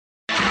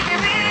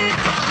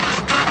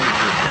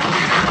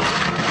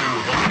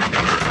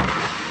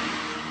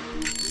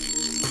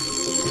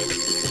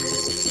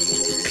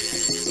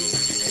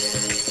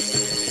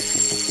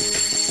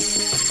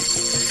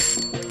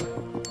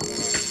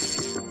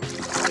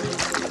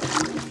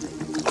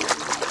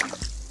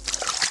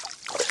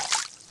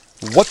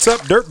What's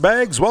up,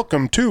 dirtbags?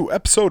 Welcome to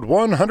episode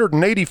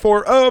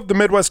 184 of the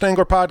Midwest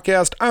Angler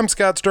Podcast. I'm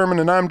Scott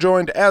Sturman, and I'm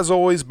joined, as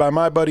always, by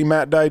my buddy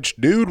Matt Deitch.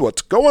 Dude,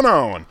 what's going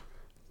on?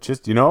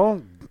 Just,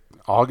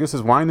 August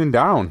is winding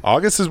down.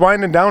 August is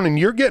winding down, and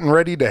you're getting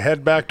ready to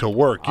head back to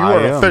work. You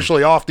are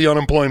officially off the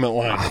unemployment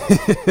line.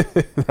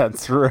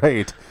 That's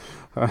right.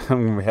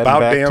 I'm heading About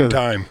back damn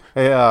time.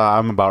 Yeah,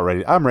 I'm about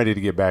ready. I'm ready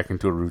to get back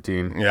into a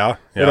routine. Yeah.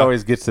 It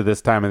always gets to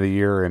this time of the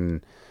year,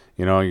 and,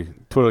 you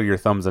twiddle your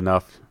thumbs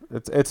enough.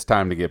 It's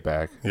time to get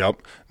back.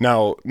 Yep.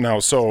 Now,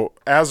 so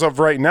as of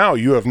right now,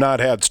 you have not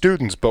had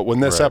students, but when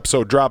this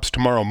episode drops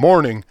tomorrow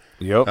morning,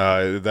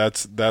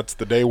 that's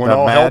the day when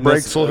all hell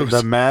breaks loose.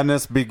 The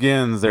madness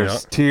begins.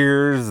 There's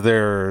tears.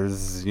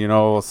 There's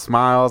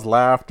smiles,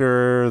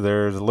 laughter.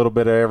 There's a little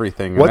bit of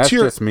everything. And that's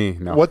just me.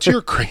 No. What's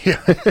your I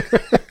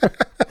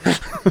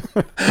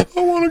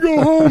want to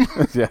go home.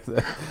 Yeah,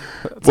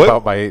 it's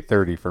about by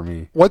 8:30 for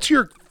me. What's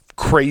your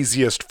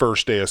craziest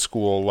first day of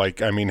school?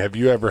 Have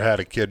you ever had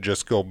a kid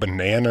just go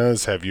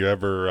bananas? Have you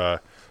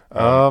ever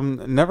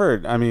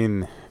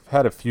never.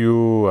 Had a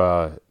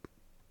few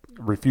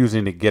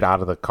refusing to get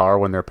out of the car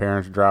when their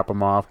parents drop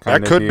them off.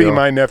 That could be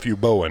my nephew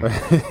Bowen.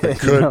 It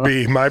could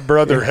be. My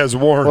brother has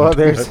warned. Well,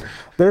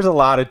 there's a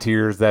lot of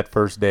tears that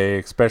first day,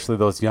 especially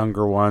those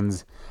younger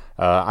ones.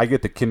 I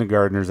get the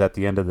kindergartners at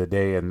the end of the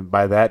day, and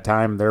by that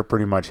time, they're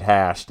pretty much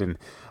hashed, and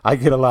I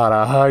get a lot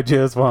of, I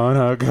just want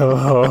to go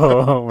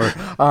home, or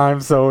I'm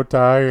so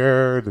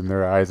tired, and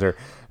their eyes are,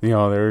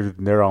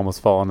 they're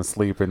almost falling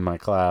asleep in my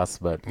class,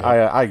 but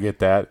I get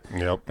that.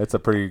 Yep. It's a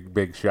pretty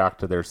big shock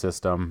to their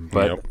system.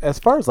 But as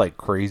far as,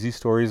 crazy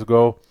stories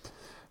go,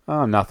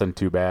 nothing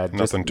too bad.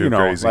 Nothing too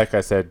crazy. Like I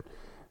said,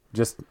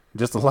 just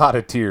a lot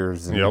of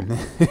tears, and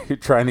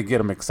trying to get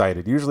them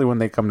excited. Usually when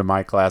they come to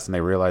my class and they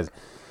realize,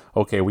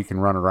 okay, we can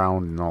run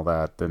around and all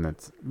that, then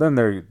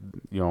they're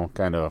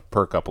kind of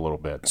perk up a little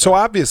bit. So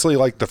obviously,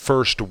 the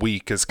first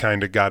week has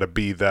kind of got to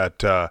be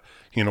that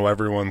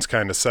everyone's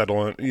kind of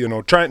settling,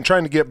 trying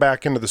to get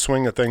back into the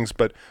swing of things.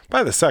 But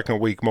by the second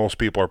week, most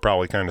people are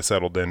probably kind of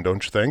settled in,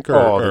 don't you think?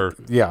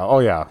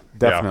 Yeah,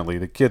 definitely.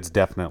 The kids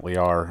definitely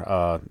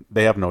are.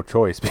 They have no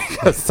choice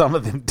because some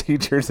of them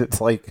teachers, it's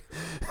like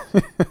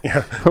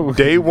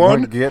day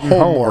one getting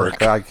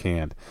homework. I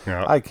can't.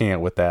 Yeah. I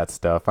can't with that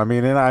stuff.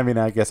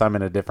 I guess I'm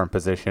in a different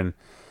position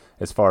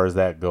as far as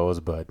that goes.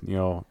 But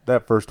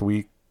that first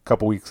week,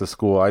 couple weeks of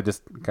school, I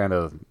just kind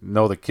of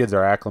know the kids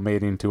are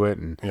acclimating to it,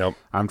 and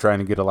I'm trying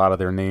to get a lot of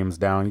their names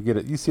down.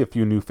 You see a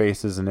few new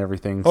faces and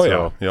everything.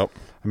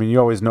 You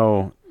always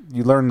know.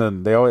 You learn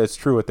it's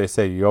true what they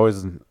say. You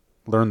always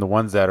learn the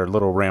ones that are a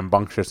little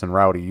rambunctious and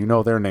rowdy. You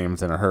know their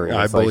names in a hurry.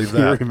 I believe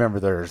that. You remember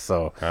theirs,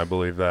 so I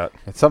believe that.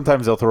 And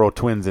sometimes they'll throw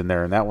twins in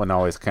there, and that one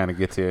always kind of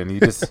gets you. And you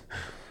just,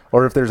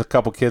 or if there's a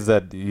couple kids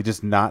that you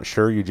just not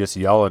sure, you just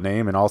yell a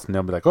name, and all of a sudden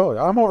they'll be like, "Oh,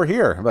 I'm over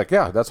here." I'm like,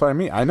 "Yeah, that's what I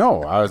mean. I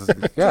know.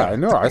 I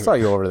know. I saw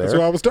you over there." That's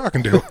who I was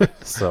talking to.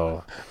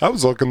 So I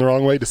was looking the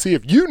wrong way to see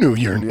if you knew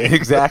your name.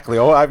 Exactly.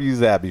 Oh, I've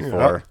used that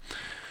before.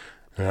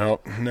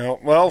 No.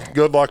 Well,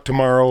 good luck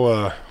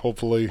tomorrow.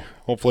 Hopefully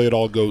it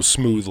all goes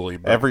smoothly.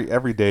 But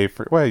every day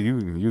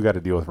you got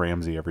to deal with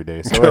Ramsey every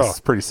day, so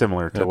it's pretty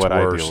similar to what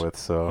I deal with.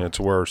 So it's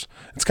worse.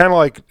 It's kind of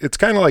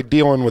like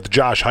dealing with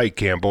Josh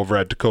Heitkamp over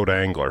at Dakota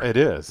Angler. It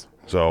is.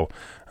 So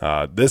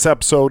this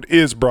episode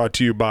is brought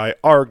to you by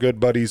our good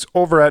buddies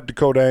over at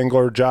Dakota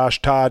Angler,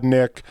 Josh, Todd,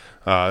 Nick.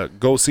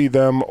 Go see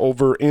them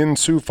over in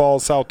Sioux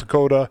Falls, South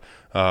Dakota,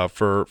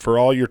 for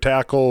all your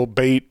tackle,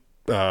 bait.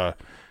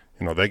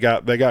 They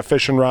got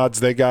fishing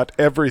rods. They got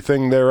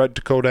everything there at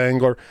Dakota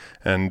Angler.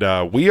 And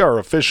we are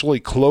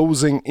officially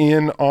closing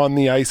in on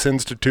the Ice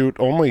Institute.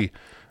 Only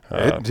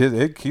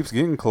it keeps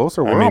getting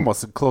closer. We're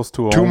almost close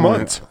to 2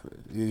 months.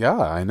 Yeah,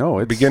 I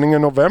know. Beginning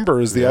of November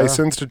is the Ice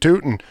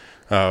Institute, and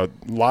a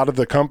lot of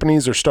the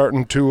companies are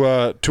starting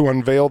to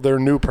unveil their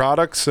new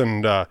products.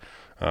 And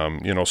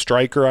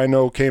Stryker, I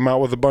know, came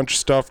out with a bunch of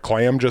stuff.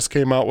 Clam just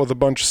came out with a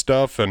bunch of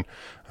stuff, and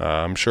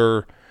I'm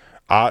sure.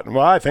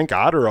 I think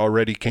Otter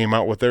already came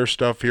out with their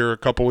stuff here a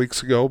couple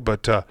weeks ago,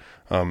 but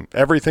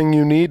everything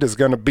you need is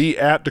going to be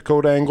at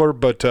Dakota Angler.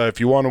 But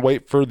if you want to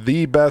wait for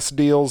the best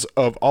deals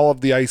of all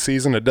of the ice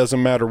season, it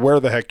doesn't matter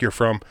where the heck you're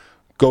from,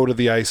 go to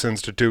the Ice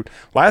Institute.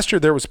 Last year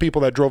there was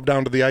people that drove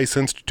down to the Ice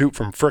Institute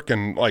from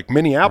frickin'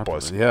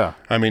 Minneapolis. Yeah.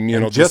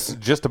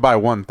 Just to buy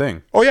one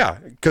thing. Oh, yeah,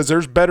 because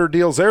there's better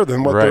deals there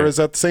than what there is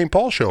at the St.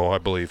 Paul show, I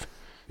believe.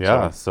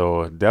 Yeah,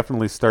 so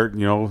definitely start,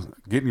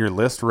 getting your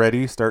list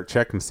ready. Start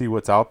checking, see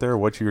what's out there,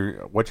 what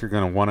you're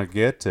going to want to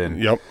get,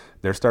 and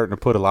they're starting to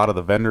put a lot of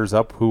the vendors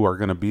up who are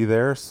going to be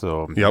there.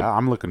 So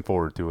I'm looking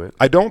forward to it.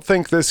 I don't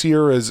think this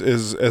year is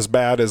as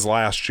bad as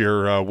last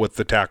year with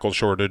the tackle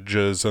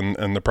shortages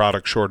and the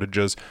product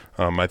shortages.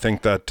 I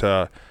think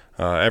that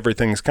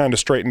everything's kind of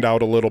straightened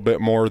out a little bit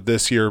more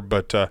this year,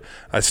 but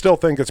I still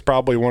think it's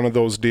probably one of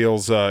those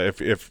deals.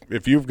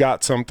 If you've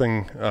got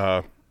something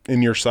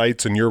in your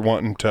sights and you're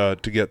wanting to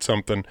get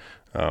something,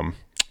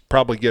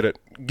 probably get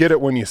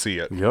it when you see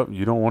it. Yep,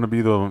 you don't want to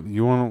be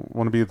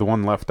the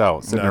one left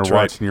out, sitting there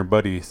watching your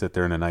buddy sit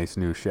there in a nice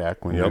new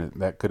shack when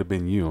that could have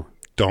been you.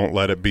 don't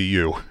let it be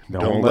you.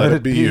 Don't let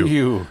it be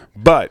you.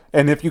 But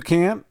and if you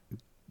can't,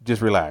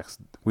 just relax.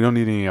 We don't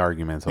need any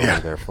arguments over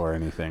there for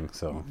anything.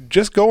 So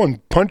just go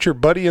and punch your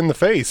buddy in the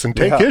face and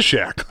take his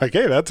shack. Like,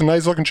 hey, that's a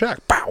nice looking shack.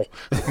 Pow.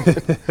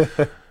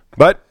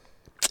 But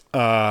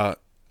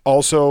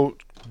also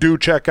do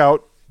check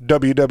out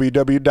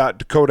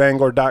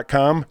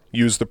www.dakotaangler.com.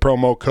 Use the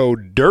promo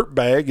code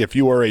DIRTBAG if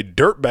you are a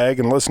dirtbag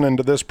and listening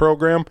to this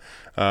program.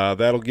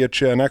 That'll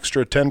get you an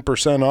extra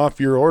 10% off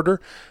your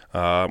order.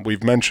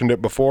 We've mentioned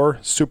it before,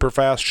 super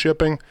fast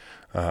shipping.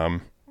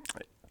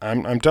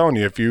 I'm telling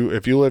you, if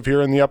you live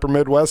here in the upper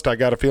Midwest, I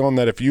got a feeling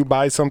that if you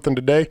buy something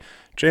today,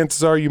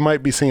 chances are you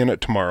might be seeing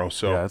it tomorrow.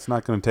 So yeah, it's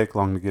not going to take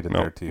long to get it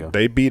there to you.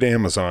 They beat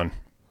Amazon.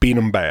 Beat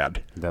them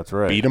bad. That's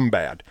right. Beat them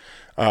bad.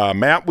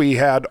 Matt, we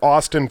had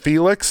Austin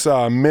Felix,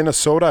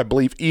 Minnesota, I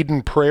believe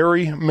Eden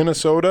Prairie,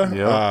 Minnesota.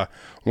 Yep.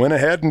 Went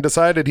ahead and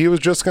decided he was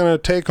just going to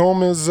take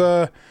home his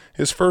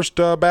first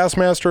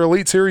Bassmaster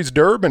Elite Series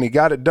derb, and he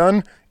got it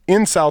done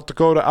in South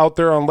Dakota out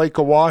there on Lake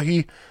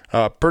Oahe.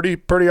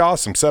 Pretty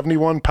awesome.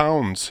 71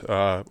 pounds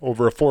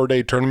over a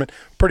 4-day tournament.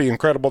 Pretty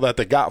incredible that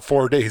they got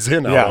 4 days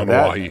in out on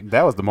Oahe.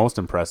 That was the most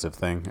impressive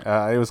thing.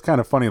 It was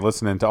kind of funny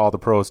listening to all the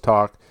pros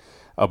talk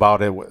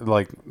about it.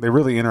 Like, they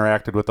really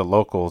interacted with the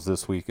locals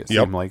this week, it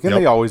seemed like. And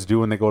they always do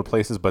when they go to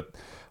places, but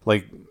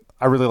like,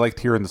 I really liked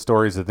hearing the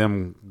stories of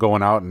them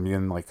going out and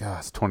being like,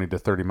 it's 20 to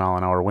 30 mile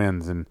an hour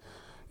winds, and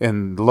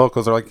the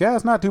locals are like, yeah,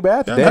 it's not too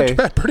bad today. Not too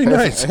bad. Pretty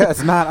nice.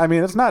 It's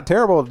not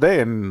terrible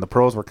today. And the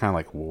pros were kind of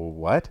like,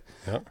 what?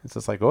 Yep. It's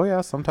just like, oh, yeah,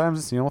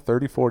 sometimes it's,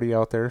 30, 40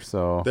 out there.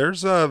 So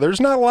there's not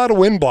a lot of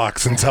wind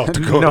blocks in South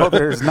Dakota. No,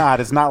 there's not.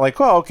 It's not like,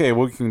 well, okay,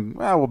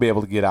 we'll be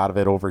able to get out of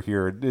it over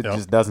here. It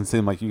just doesn't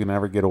seem like you can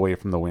ever get away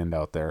from the wind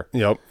out there.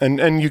 Yep.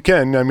 And you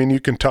can. I mean,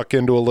 you can tuck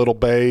into a little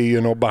bay,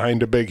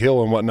 behind a big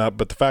hill and whatnot.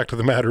 But the fact of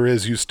the matter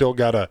is you still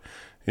got to,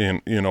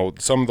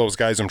 some of those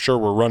guys, I'm sure,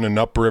 were running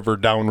upriver,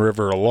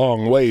 downriver a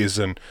long ways.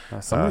 And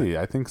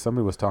I think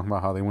somebody was talking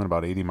about how they went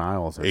about 80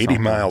 miles or 80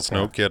 something miles,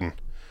 like no kidding.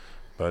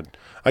 But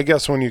I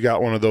guess when you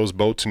got one of those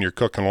boats and you're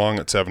cooking along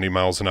at 70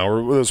 miles an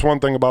hour, there's one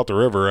thing about the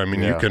river. I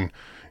mean, you can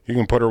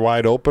put her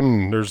wide open.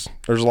 And there's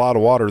a lot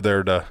of water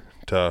there to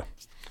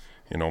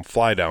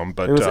fly down.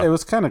 But it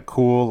was kind of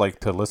cool,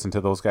 like, to listen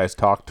to those guys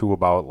talk to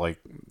about like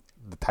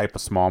the type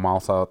of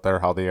smallmouths out there,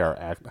 how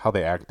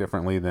they act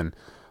differently than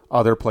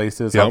other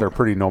places. How they're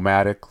pretty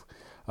nomadic.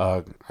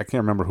 I can't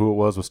remember who it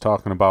was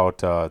talking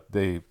about.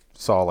 They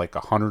saw like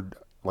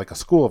a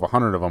school of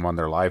 100 of them on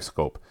their live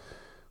scope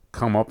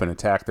come up and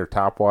attack their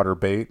topwater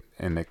bait,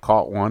 and they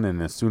caught one,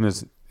 and as soon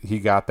as he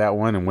got that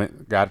one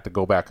and got it to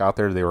go back out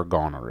there, they were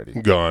gone already.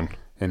 Gone.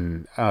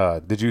 And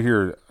did you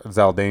hear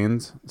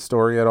Zaldane's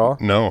story at all?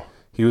 No.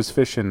 He was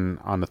fishing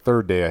on the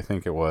third day, I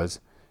think it was,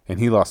 and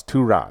he lost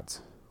 2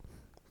 rods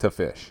to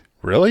fish.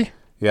 Really?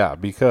 Yeah,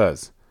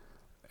 because,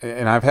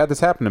 and I've had this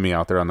happen to me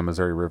out there on the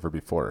Missouri River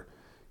before.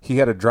 He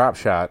had a drop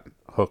shot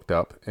hooked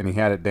up, and he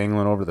had it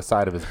dangling over the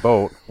side of his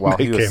boat while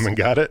they came and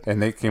got it,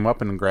 and they came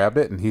up and grabbed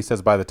it. And he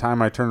says, by the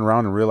time I turned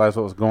around and realized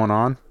what was going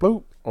on,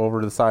 bloop, over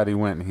to the side he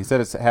went. And he said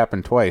it's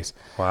happened twice.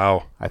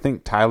 Wow. I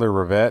think Tyler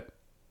Rivette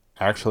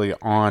actually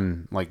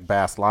on like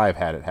Bass Live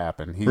had it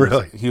happen. He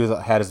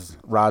had his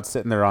rod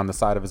sitting there on the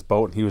side of his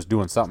boat, and he was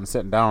doing something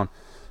sitting down,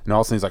 and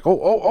all of a sudden he's like,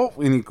 oh,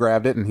 and he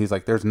grabbed it, and he's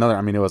like, there's another.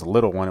 I mean, it was a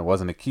little one, it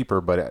wasn't a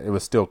keeper, but it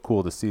was still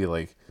cool to see.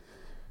 Like,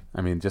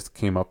 I mean, just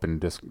came up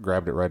and just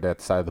grabbed it right at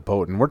the side of the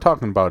boat. And we're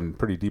talking about in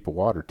pretty deep of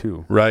water,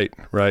 too. Right.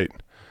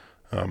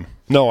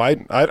 No,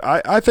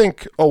 I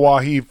think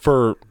Oahe,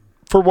 for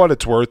what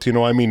it's worth,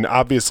 I mean,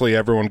 obviously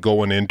everyone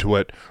going into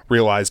it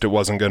realized it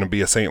wasn't going to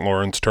be a St.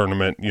 Lawrence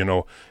tournament.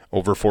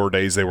 Over 4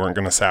 days they weren't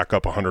going to sack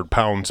up 100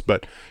 pounds.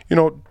 But,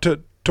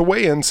 to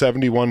weigh in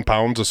 71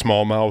 pounds of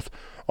smallmouth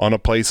on a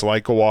place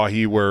like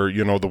Oahe where,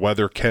 the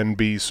weather can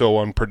be so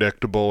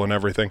unpredictable and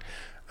everything,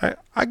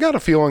 I got a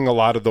feeling a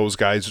lot of those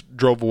guys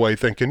drove away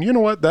thinking, you know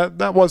what,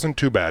 that wasn't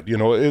too bad.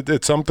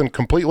 It's something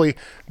completely.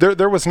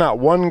 There was not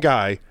one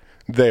guy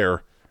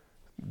there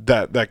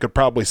that could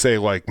probably say,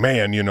 like,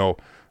 man,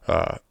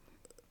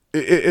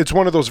 it's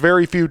one of those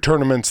very few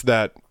tournaments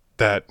that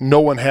no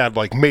one had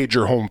like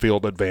major home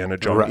field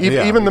advantage on. Right.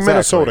 Even the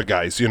Minnesota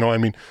guys. I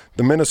mean,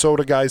 the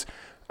Minnesota guys.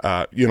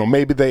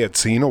 Maybe they had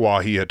seen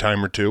Oahe a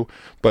time or two,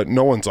 but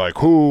no one's like,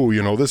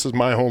 this is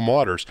my home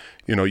waters.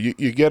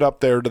 You get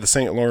up there to the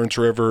St. Lawrence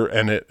River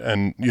and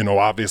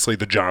obviously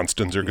the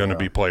Johnstons are going to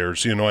be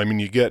players. I mean,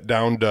 you get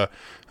down to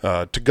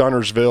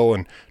Gunnersville,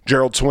 and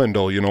Gerald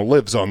Swindle,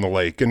 lives on the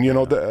lake, and,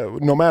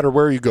 no matter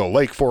where you go,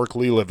 Lake Fork,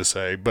 Lee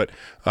Livesey, but,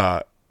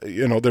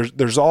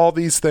 there's all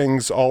these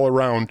things all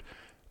around.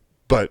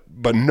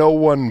 But no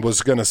one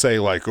was going to say,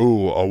 like,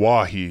 ooh,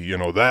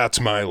 Oahe,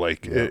 that's my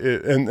lake. Yeah.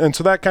 And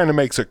so that kind of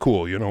makes it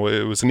cool.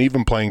 It was an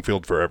even playing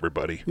field for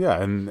everybody.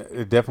 Yeah, and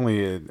it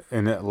definitely,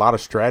 and a lot of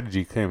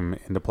strategy came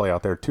into play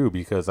out there, too,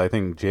 because I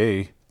think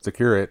Jay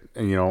Securit,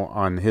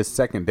 on his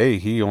second day,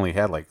 he only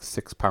had like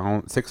 6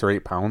 or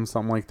 8 pounds,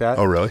 something like that.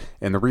 Oh, really?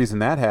 And the reason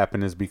that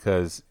happened is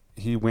because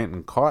he went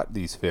and caught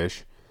these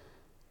fish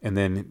and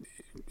then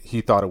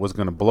he thought it was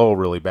going to blow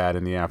really bad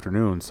in the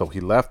afternoon, so he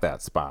left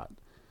that spot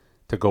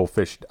to go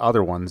fish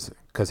other ones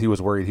because he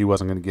was worried he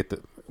wasn't going to get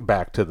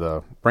back to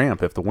the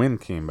ramp if the wind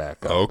came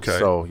back up. Okay.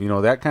 So,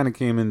 that kind of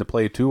came into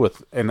play too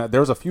and there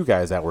was a few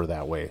guys that were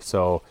that way.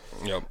 So,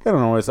 yep. I don't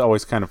know, it's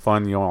always kind of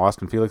fun.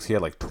 Austin Felix, he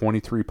had like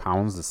 23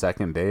 pounds the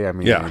second day. I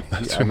mean, yeah,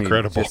 that's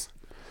incredible. Just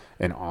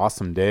an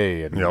awesome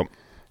day. And yep.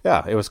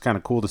 Yeah, it was kind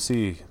of cool to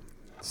see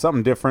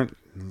something different.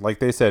 Like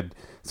they said,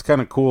 it's kind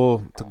of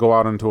cool to go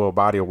out into a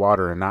body of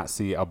water and not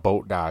see a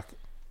boat dock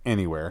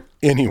anywhere.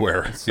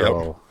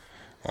 So,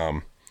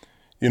 yep.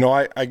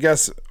 I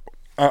guess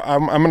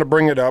I'm going to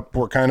bring it up.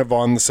 We're kind of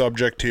on the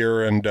subject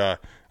here, and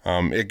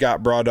it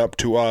got brought up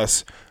to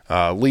us.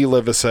 Lee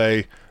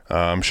Livesey,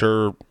 I'm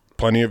sure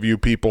plenty of you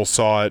people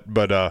saw it,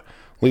 but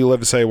Lee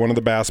Livesey, one of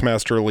the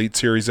Bassmaster Elite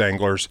Series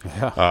anglers,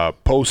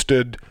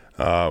 posted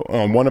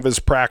on one of his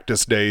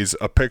practice days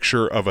a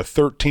picture of a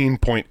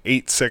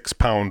 13.86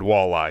 pound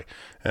walleye,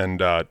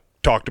 and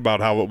talked about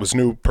how it was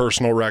new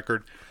personal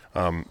record.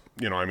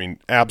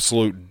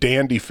 Absolute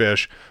dandy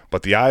fish,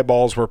 but the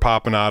eyeballs were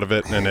popping out of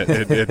it, and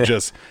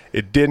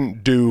it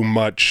didn't do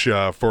much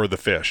for the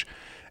fish.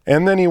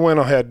 And then he went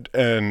ahead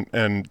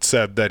and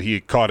said that he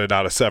caught it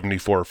out of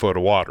 74 foot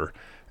of water.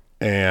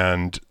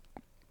 And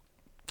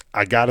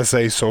I got to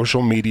say,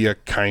 social media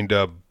kind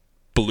of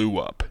blew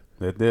up.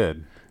 It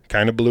did.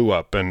 Kind of blew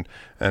up. And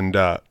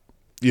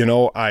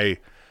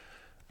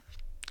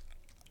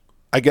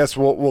I guess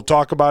we'll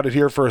talk about it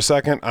here for a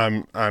second.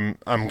 I'm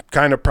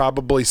kind of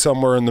probably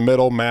somewhere in the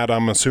middle. Matt,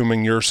 I'm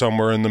assuming you're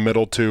somewhere in the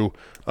middle too.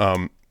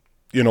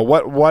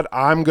 What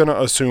I'm going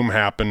to assume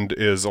happened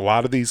is a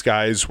lot of these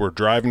guys were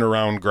driving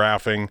around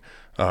graphing,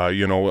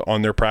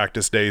 on their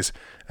practice days,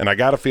 and I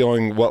got a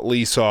feeling what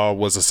Lee saw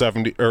was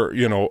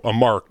a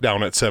mark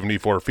down at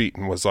 74 feet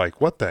and was like,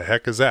 what the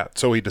heck is that?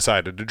 So he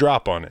decided to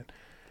drop on it.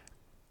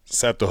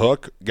 Set the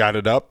hook, got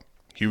it up,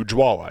 huge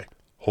walleye.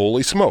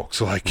 Holy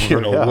smokes,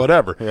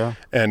 whatever. Yeah.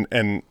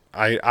 And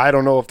I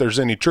don't know if there's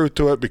any truth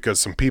to it because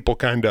some people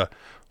kind of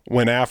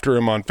went after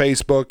him on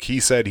Facebook.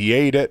 He said he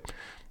ate it.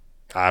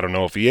 I don't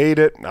know if he ate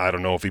it. I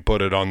don't know if he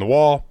put it on the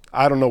wall.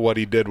 I don't know what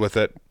he did with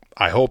it.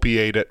 I hope he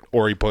ate it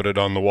or he put it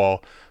on the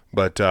wall.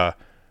 But,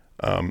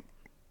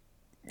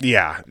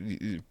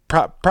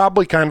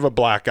 probably kind of a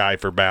black eye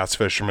for bass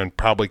fishermen,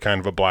 probably kind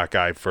of a black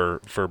eye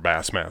for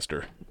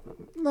Bassmaster.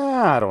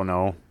 Nah, I don't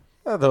know.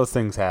 Those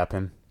things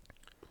happen.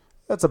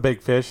 That's a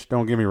big fish,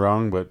 don't get me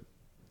wrong, but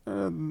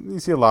you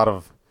see a lot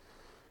of,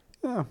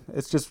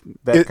 it's just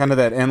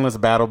that endless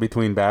battle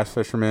between bass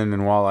fishermen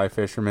and walleye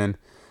fishermen.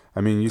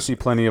 I mean, you see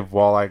plenty of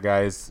walleye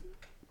guys,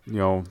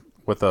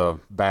 with a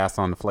bass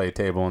on the fillet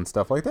table and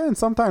stuff like that, and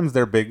sometimes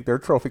they're big, they're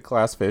trophy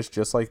class fish,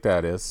 just like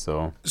that is.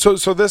 So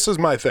this is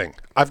my thing.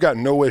 I've got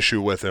no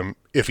issue with him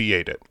if he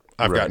ate it.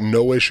 I've got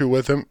no issue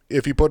with him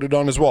if he put it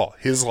on his wall.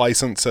 His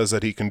license says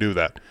that he can do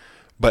that.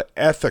 But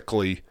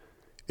ethically,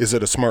 is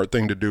it a smart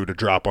thing to do to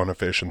drop on a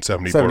fish in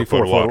 74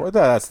 foot of water?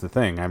 That's the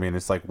thing. I mean,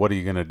 it's like, what are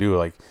you going to do?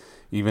 Like,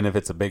 even if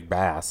it's a big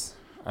bass,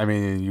 I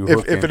mean,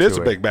 if it is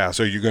a big bass,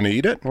 are you going to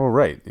eat it? Well,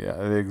 right.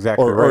 Yeah,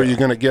 exactly. Or are you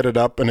going to get it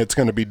up and it's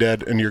going to be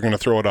dead and you're going to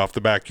throw it off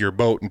the back of your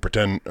boat and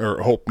pretend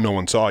or hope no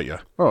one saw you?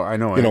 Oh, I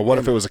know. What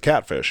if it was a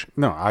catfish?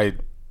 No, I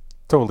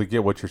totally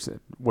get what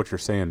you're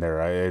saying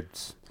there.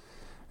 Just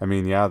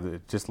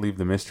leave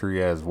the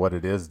mystery as what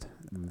it is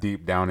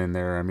deep down in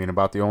there. I mean,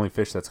 about the only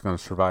fish that's going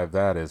to survive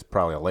that is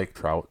probably a lake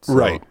trout. So,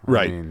 right.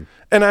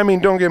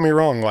 Don't get me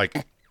wrong,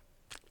 like,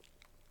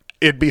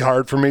 it'd be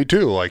hard for me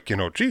too. Like,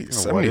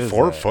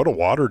 74 foot of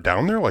water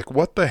down there, like,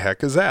 what the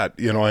heck is that?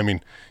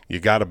 You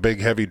got a big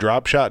heavy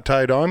drop shot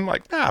tied on,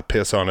 like,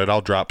 piss on it.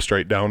 I'll drop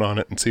straight down on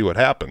it and see what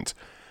happens.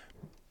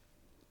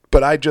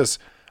 But I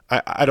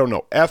don't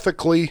know.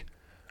 Ethically,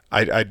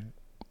 I'm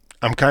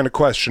kind of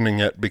questioning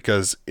it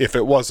because if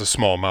it was a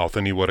smallmouth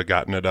and he would have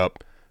gotten it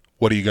up,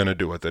 what are you going to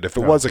do with it? If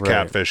it was a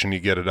catfish and you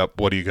get it up,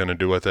 what are you going to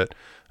do with it?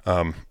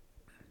 I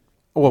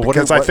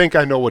think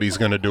I know what he's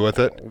going to do with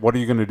it. What are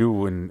you going to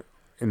do in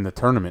the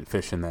tournament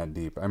fishing that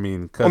deep? I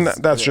mean,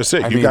 that's just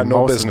it. You got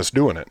no business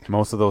doing it.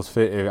 Most of those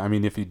fish, I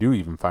mean, if you do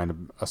even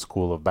find a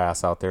school of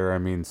bass out there, I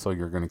mean, so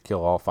you're going to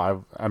kill all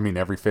five. I mean,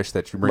 every fish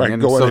that you bring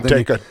in. Go in and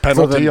take a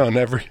penalty on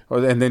every.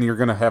 And then you're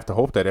going to have to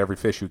hope that every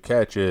fish you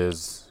catch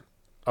is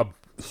a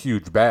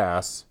huge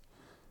bass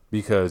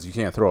because you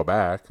can't throw it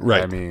back.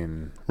 Right. I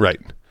mean.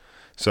 Right.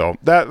 So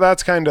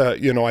that's kind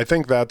of, I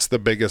think that's the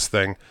biggest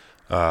thing.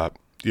 Don't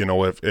get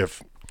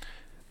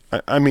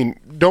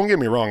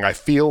me wrong. I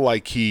feel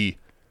like he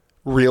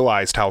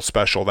realized how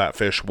special that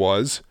fish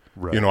was.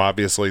 Right.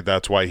 Obviously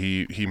that's why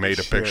he made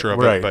a picture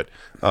of it. But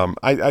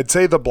I'd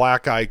say the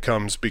black eye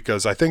comes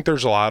because I think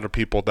there's a lot of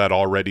people that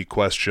already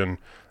question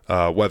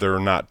whether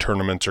or not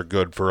tournaments are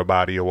good for a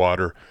body of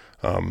water.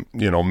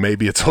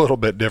 Maybe it's a little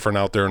bit different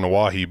out there in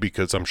Oahe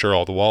because I'm sure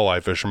all the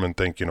walleye fishermen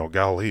think,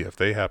 golly, if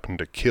they happen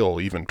to kill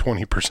even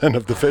 20%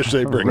 of the fish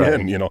they bring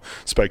in,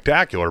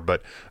 spectacular.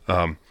 But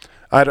I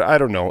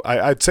don't know.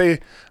 I'd say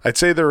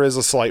there is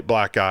a slight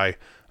black eye.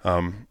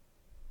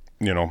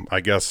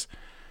 I guess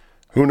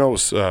who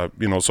knows?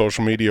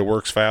 Social media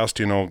works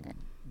fast.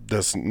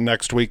 This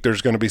next week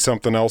there's going to be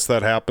something else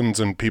that happens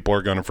and people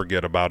are going to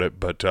forget about it.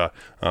 But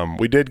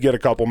we did get a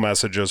couple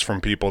messages from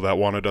people that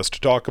wanted us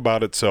to talk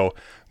about it. So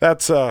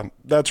that's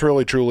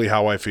really truly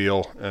how I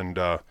feel. And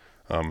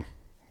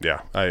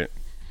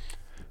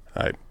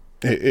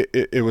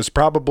it was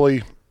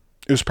probably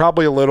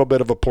a little bit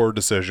of a poor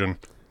decision.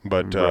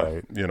 But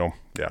right.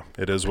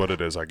 It is what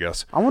it is, I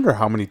guess. I wonder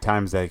how many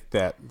times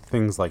that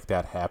things like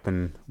that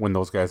happen when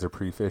those guys are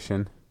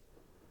pre-fishing.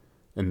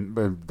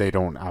 And they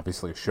don't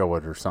obviously show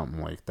it or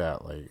something like that.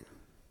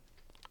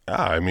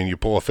 You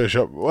pull a fish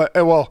up.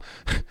 Well,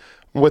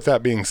 with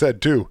that being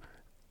said, too,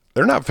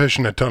 they're not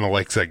fishing a ton of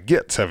lakes that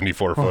get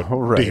 74 foot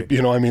right. deep. Lee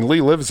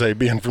Livesay,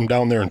 being from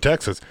down there in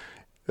Texas,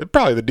 it's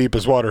probably the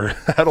deepest water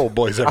that old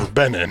boy's ever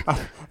been in.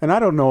 And I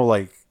don't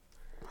know,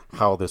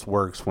 how this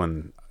works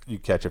when you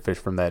catch a fish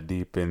from that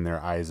deep and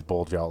their eyes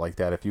bulge out like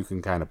that. If you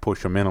can kind of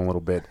push them in a little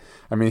bit.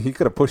 I mean, he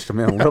could have pushed them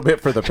in a little bit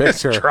for the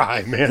picture. Just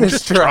try, man.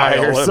 Just try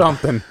or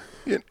something.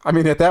 I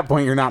mean, at that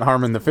point, you're not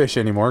harming the fish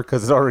anymore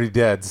because it's already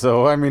dead.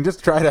 So,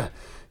 just try to,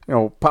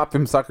 pop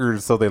them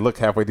suckers so they look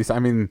halfway decent. I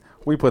mean,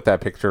 we put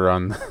that picture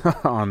on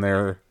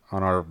our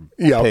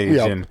page,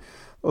 and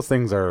those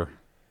things are,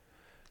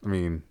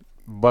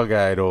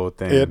 bug-eyed old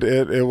thing.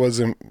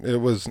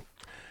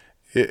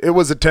 It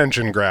was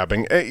attention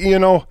grabbing.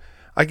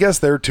 I guess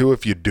there too,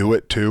 if you do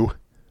it too,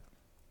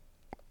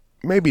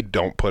 maybe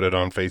don't put it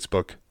on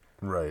Facebook.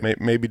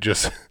 Right. Maybe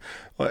just,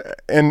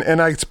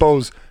 and I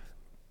suppose.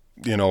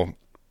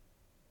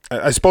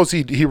 I suppose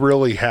he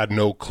really had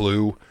no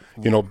clue.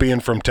 Being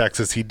from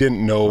Texas, he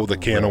didn't know the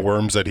can of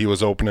worms that he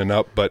was opening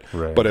up. But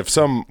if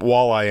some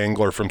walleye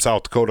angler from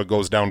South Dakota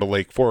goes down to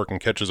Lake Fork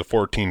and catches a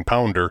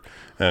 14-pounder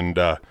and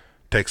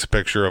takes a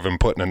picture of him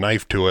putting a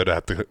knife to it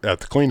at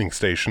the cleaning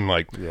station,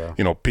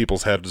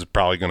 people's heads is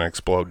probably going to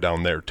explode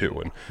down there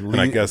too. And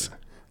I guess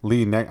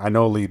Lee, I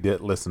know Lee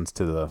listens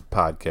to the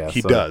podcast.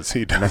 He does.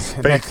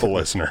 Faithful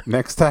listener.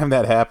 Next time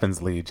that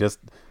happens, Lee, just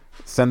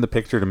send the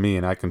picture to me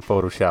and I can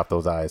Photoshop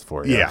those eyes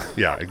for you.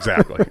 Yeah,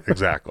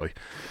 exactly.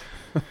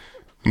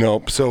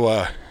 Nope.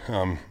 So,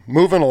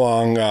 moving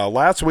along,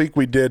 last week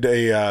we did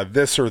a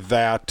this or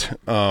that.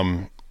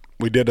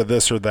 We did a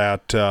this or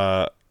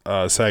that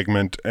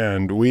segment,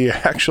 and we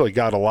actually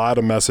got a lot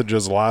of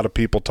messages. A lot of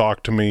people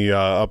talked to me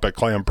up at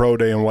Clam Pro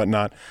Day and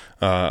whatnot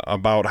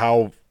about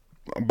how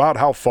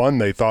fun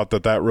they thought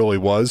that really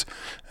was.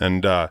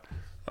 And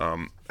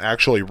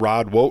actually,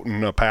 Rod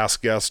Wotan, a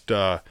past guest,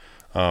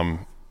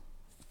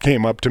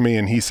 came up to me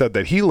and he said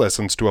that he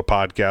listens to a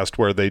podcast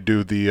where they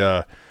do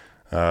the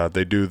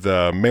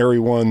marry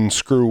one,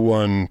 screw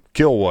one,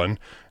 kill one,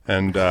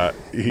 and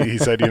he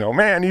said,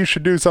 man, you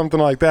should do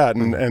something like that,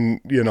 and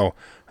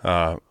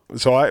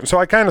so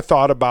I kind of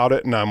thought about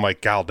it, and I'm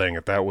like, God dang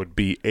it, that would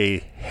be a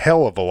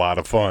hell of a lot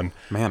of fun.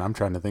 Man, I'm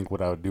trying to think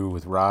what I would do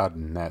with Rod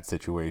in that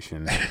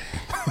situation.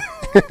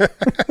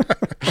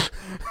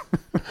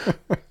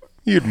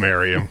 You'd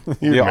marry him.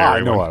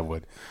 I know I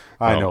would.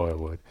 I know I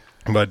would.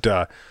 But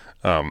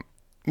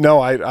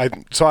no, I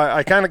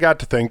kind of got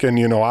to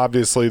thinking,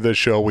 obviously this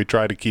show, we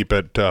try to keep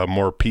it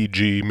more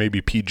PG,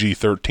 maybe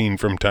PG-13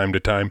 from time to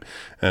time.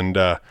 And,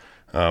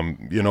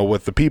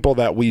 with the people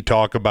that we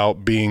talk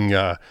about being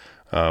up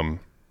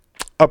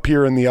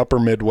here in the upper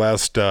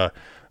Midwest,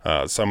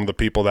 some of the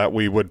people that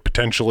we would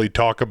potentially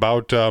talk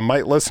about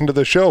might listen to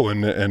the show.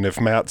 And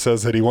if Matt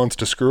says that he wants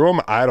to screw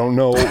him, I don't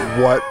know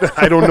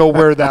I don't know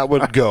where that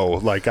would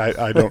go.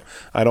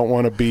 I don't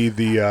want to be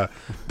the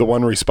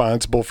one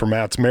responsible for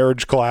Matt's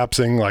marriage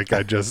collapsing.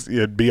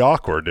 It'd be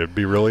awkward. It'd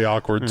be really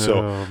awkward.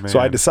 So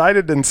I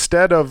decided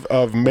instead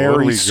of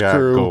marry,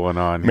 screw,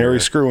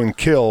 and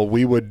kill,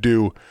 we would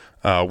do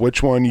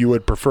which one you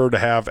would prefer to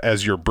have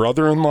as your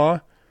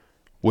brother-in-law,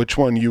 which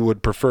one you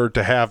would prefer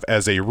to have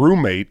as a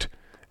roommate,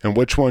 and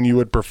which one you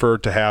would prefer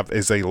to have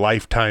as a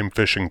lifetime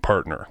fishing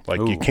partner.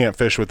 You can't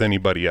fish with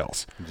anybody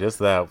else. Just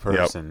that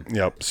person.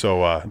 Yep.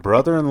 So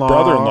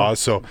brother-in-law.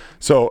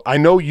 So I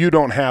know you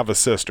don't have a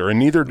sister, and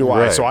neither do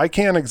I. So I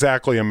can't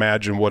exactly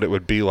imagine what it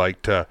would be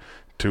like to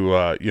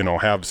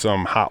have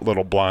some hot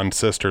little blonde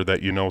sister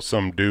that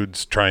some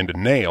dude's trying to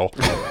nail.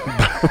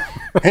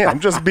 Hey, I'm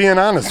just being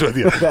honest with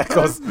you.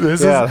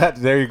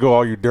 There you go,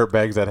 all you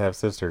dirtbags that have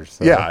sisters.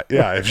 So. Yeah.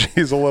 If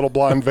she's a little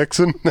blonde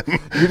vixen,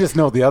 you just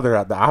know the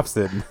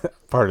opposite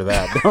part of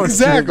that.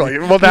 Exactly.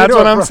 Well, that's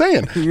what I'm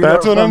saying.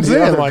 That's what I'm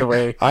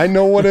saying. I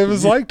know what it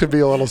was like to be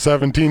a little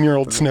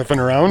 17-year-old sniffing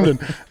around,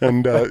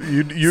 and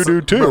you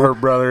do too. Her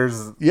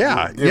brothers.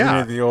 Yeah. Giving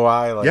you the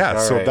OI.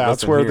 So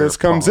that's where this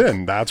comes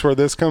in. That's where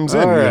this comes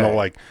in.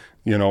 Right.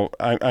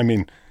 I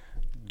mean,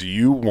 do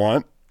you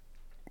want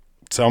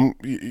some?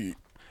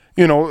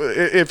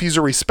 If he's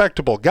a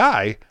respectable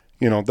guy,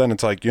 then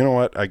it's like,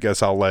 what? I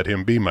guess I'll let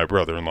him be my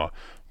brother-in-law.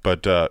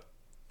 But,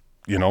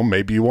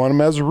 maybe you want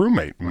him as a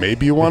roommate.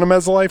 Maybe you want him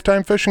as a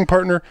lifetime fishing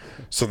partner.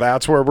 So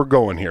that's where we're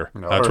going here.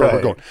 That's where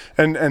we're going.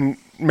 And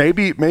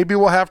maybe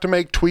we'll have to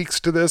make tweaks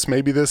to this.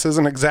 Maybe this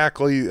isn't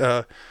exactly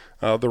the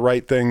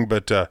right thing.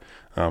 But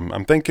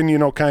I'm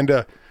thinking,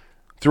 kind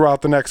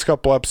throughout the next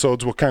couple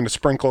episodes, we'll kind of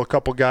sprinkle a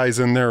couple guys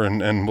in there,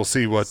 and we'll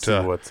see what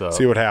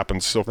see what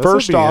happens. So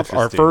first off,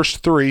 our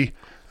first three,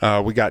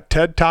 we got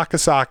Ted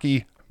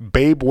Takasaki,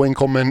 Babe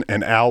Winkleman,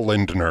 and Al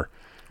Lindner.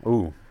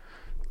 Ooh.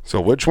 So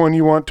which one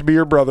you want to be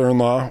your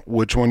brother-in-law,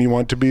 which one you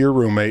want to be your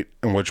roommate,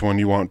 and which one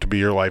you want to be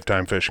your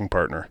lifetime fishing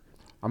partner?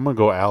 I'm going to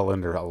go Al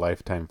Lindner, a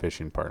lifetime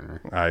fishing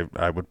partner.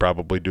 I would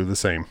probably do the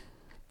same.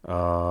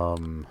 So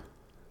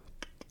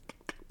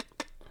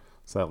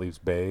that leaves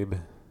Babe.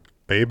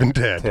 Babe and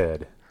Ted.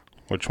 Ted.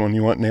 Which one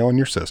you want nailing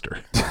your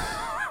sister?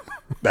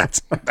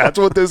 That's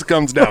what this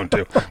comes down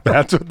to.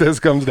 That's what this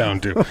comes down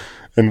to.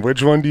 And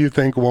which one do you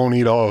think won't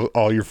eat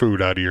all your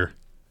food out of your...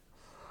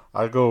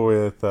 I'll go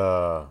with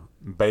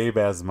Babe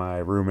as my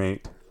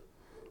roommate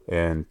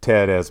and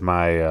Ted as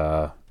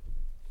my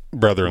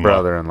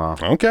brother-in-law.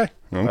 Okay.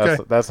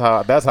 That's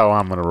how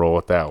I'm going to roll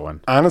with that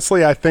one.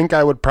 Honestly, I think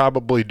I would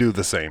probably do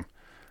the same.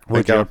 I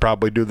would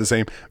probably do the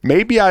same.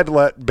 Maybe I'd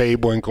let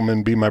Babe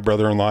Winkleman be my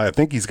brother-in-law. I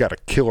think he's got a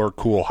killer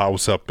cool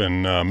house up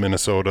in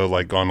Minnesota,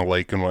 like on a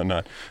lake and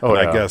whatnot. Oh,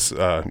 and yeah. I guess,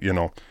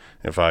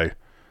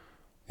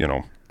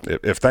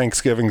 if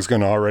Thanksgiving's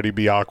going to already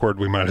be awkward,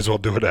 we might as well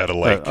do it at a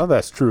lake.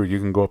 That's true. You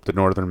can go up to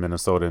northern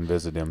Minnesota and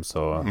visit him.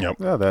 So yep.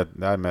 Yeah,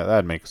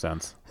 that makes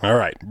sense. All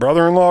right.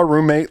 Brother-in-law,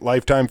 roommate,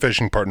 lifetime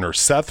fishing partner,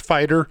 Seth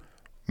Feider,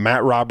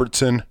 Matt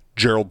Robertson,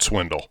 Gerald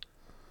Swindle.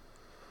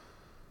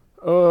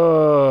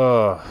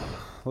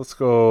 Let's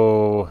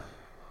go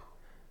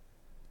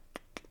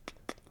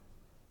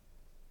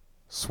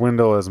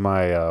Swindle as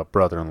my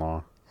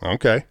brother-in-law.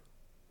 Okay.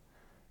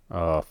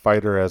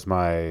 Fighter as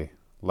my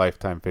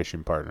lifetime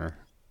fishing partner.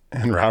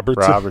 And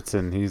Robertson?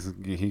 Robertson, he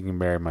can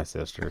marry my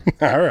sister.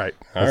 All right.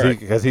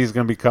 Because he's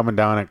going to be coming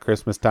down at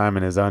Christmas time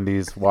in his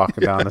undies,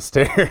 walking down the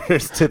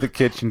stairs to the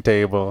kitchen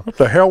table. What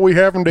the hell we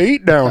having to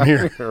eat down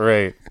here?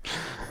 Right.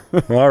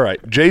 All right.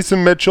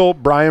 Jason Mitchell,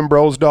 Brian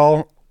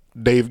Brosdahl,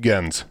 Dave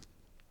Gens.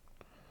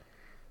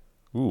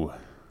 Ooh.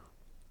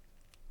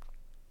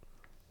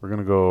 We're going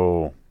to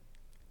go...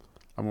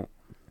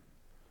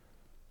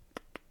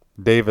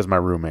 Dave is my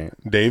roommate.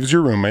 Dave's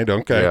your roommate.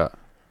 Okay. Yeah.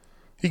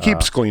 He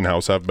keeps clean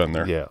house. I've been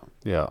there.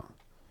 Yeah.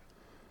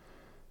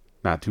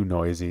 Not too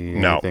noisy,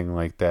 No. anything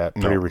like that.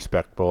 Pretty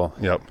respectful.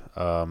 Yep.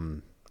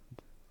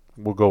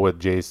 We'll go with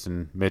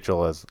Jason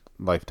Mitchell as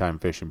lifetime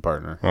fishing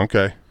partner.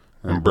 Okay.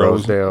 And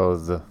Brosdale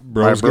is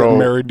getting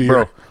married to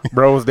you.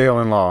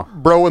 Brosdale-in-law.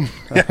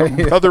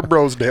 Brother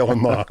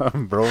Brosdale-in-law.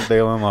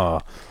 Brosdale-in-law.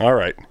 All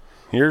right.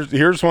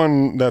 Here's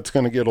one that's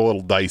going to get a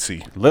little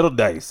dicey.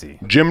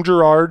 Jim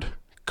Gerard,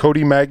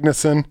 Cody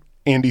Magnuson,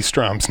 Andy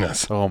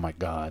Stromsness. Oh, my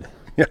God.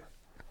 Yeah.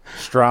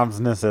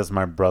 Stromsness as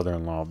my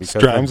brother-in-law.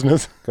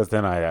 Stromsness? Because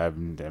then I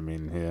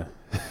mean,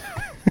 yeah.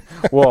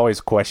 We'll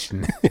always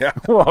question. Yeah.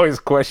 We'll always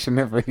question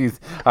if he's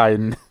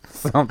hiding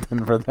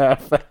something for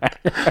that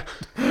fact.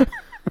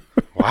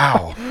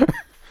 Wow.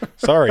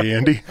 Sorry,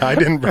 Andy. I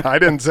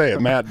didn't say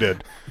it. Matt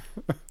did.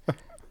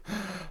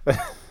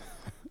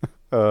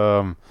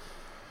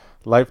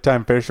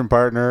 Lifetime fishing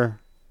partner.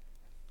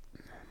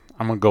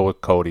 I'm gonna go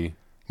with Cody.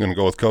 Gonna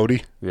go with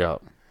Cody? Yeah.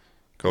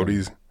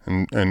 Cody's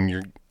and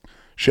you're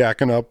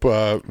shacking up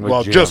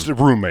Jim. just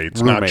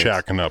roommates, not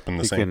shacking up in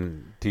the same. He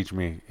can teach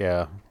me,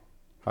 how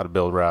to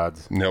build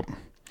rods. Yep.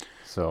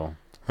 So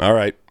all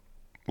right.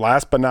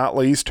 Last but not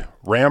least,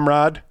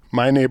 Ramrod,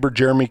 my neighbor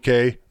Jeremy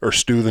K, or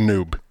Stu the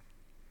Noob.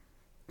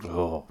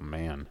 Oh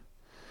man.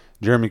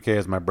 Jeremy K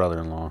is my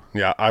brother-in-law.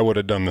 Yeah, I would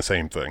have done the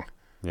same thing.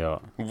 Yeah.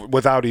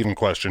 Without even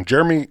question.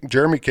 Jeremy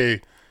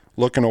K,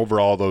 looking over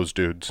all those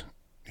dudes,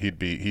 he'd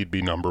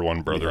be number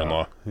one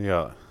brother-in-law.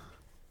 Yeah.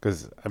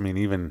 Because I mean,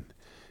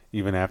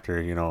 even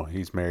after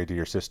he's married to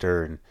your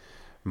sister and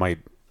might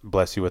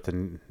bless you with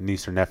a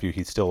niece or nephew,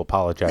 he'd still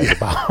apologize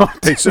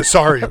about. Hey,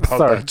 sorry about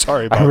that.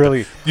 Sorry about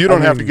that. You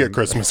don't have to get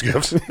Christmas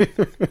gifts.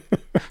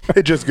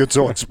 They just get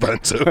so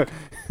expensive.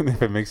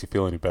 If it makes you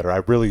feel any better, I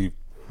really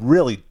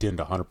didn't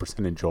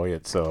 100% enjoy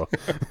it. So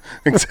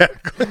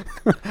exactly.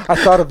 I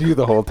thought of you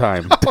the whole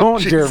time.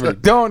 Don't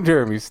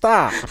Jeremy,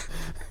 stop.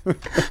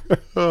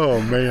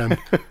 Oh man.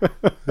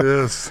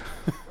 Yes.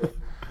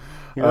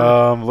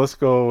 Let's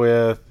go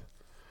with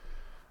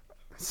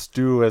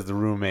Stu as the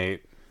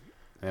roommate,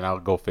 and I'll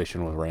go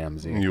fishing with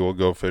Ramsey. You will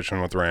go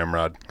fishing with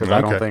Ramrod. Because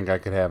I don't think I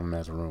could have him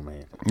as a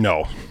roommate.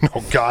 No,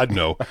 God,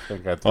 no. I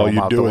think I'd throw him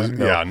out the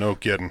window. Yeah, no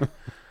kidding.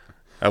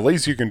 At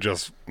least you can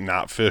just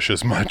not fish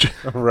as much.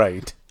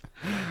 Right.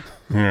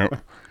 Yeah.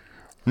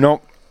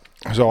 Nope.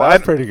 So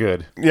that's pretty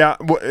good. Yeah.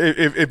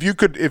 If you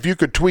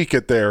could tweak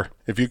it there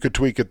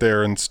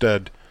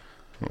instead,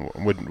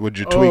 would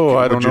you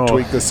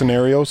tweak the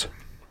scenarios?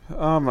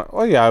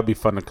 Well, yeah, it'd be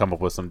fun to come up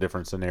with some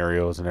different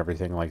scenarios and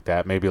everything like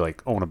that. Maybe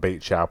like own a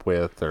bait shop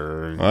with,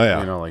 or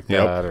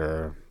that,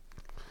 or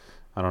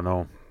I don't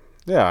know.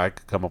 Yeah, I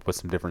could come up with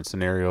some different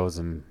scenarios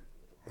and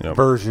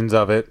versions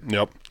of it.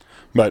 Yep.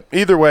 But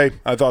either way,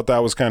 I thought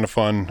that was kind of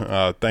fun.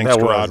 Thanks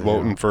to Rod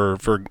Wotan for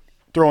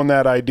throwing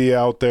that idea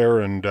out there,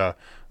 and I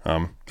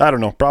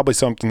don't know, probably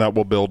something that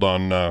we'll build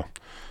on.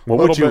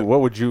 What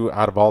would you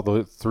out of all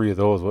the three of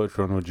those? Which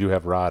one would you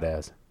have Rod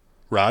as?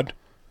 Rod?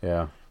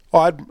 Yeah. Oh,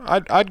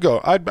 I'd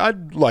go.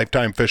 I'd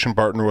lifetime fishing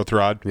partner with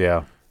Rod.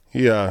 Yeah.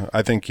 Yeah,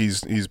 I think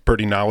he's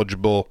pretty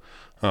knowledgeable.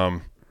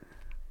 And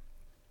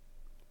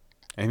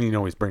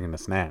he's bringing the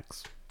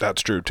snacks.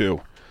 That's true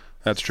too.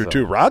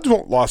 Too. Rod's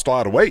lost a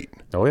lot of weight.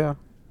 Oh yeah.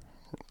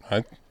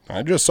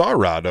 I just saw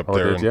Rod up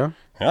there. Did you?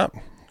 Yeah.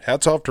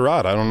 Hats off to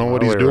Rod. I don't know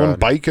what he's doing, Rod.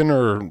 biking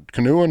or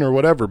canoeing or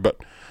whatever, but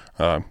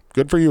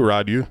good for you,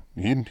 Rod.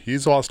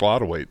 He's lost a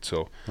lot of weight.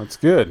 So that's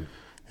good.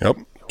 Yep.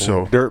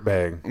 So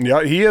dirtbag.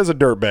 Yeah, he is a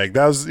dirtbag.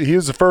 He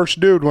was the first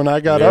dude when I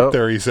got up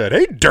there. He said,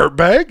 "Hey,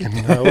 dirtbag,"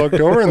 and I looked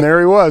over and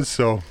there he was.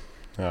 So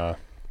now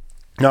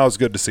it's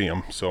good to see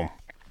him. So,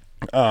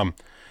 kind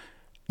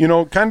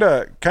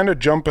of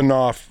jumping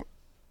off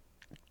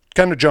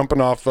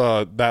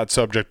that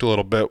subject a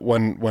little bit.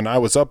 When I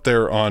was up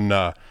there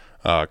on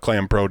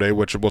Clam Pro Day,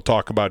 which we'll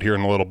talk about here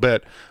in a little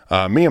bit,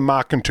 me and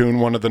Mockatoon,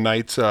 one of the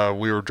nights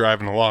we were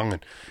driving along,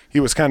 and he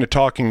was kind of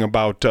talking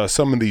about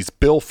some of these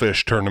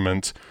billfish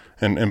tournaments.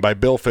 And by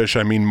billfish,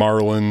 I mean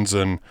marlins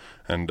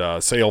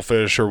and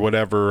sailfish or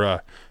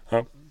whatever,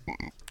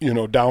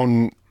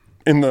 down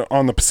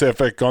on the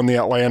Pacific, on the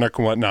Atlantic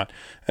and whatnot.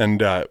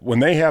 And when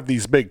they have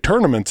these big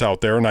tournaments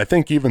out there, and I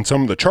think even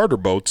some of the charter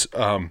boats,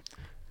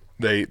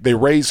 they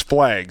raise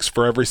flags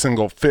for every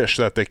single fish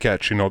that they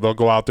catch. They'll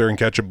go out there and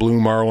catch a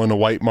blue marlin, a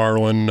white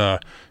marlin,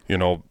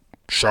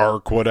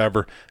 shark,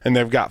 whatever, and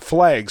they've got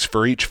flags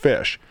for each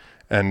fish.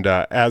 And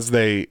as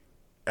they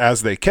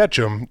catch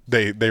them,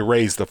 they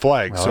raise the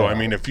flag. So, I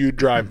mean, if you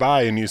drive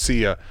by and you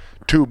see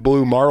 2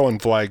 blue marlin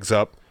flags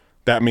up,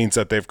 that means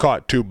that they've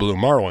caught 2 blue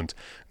marlins.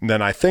 And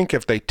then I think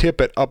if they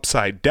tip it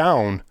upside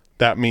down,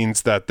 that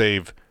means that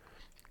they've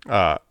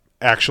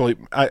actually,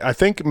 I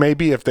think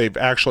maybe if they've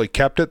actually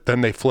kept it, then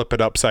they flip it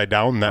upside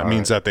down. And that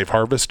means that they've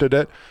harvested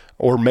it.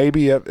 Or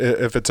maybe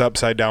if it's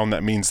upside down,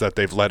 that means that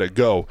they've let it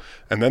go.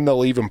 And then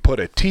they'll even put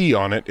a T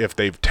on it if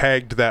they've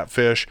tagged that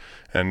fish.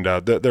 And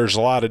there's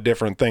a lot of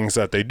different things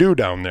that they do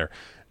down there.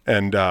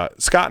 And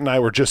Scott and I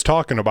were just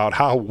talking about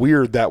how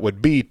weird that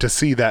would be to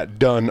see that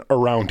done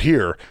around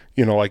here.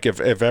 Like if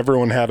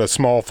everyone had a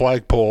small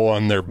flagpole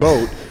on their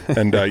boat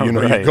and,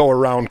 you go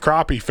around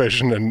crappie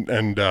fishing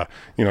and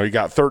you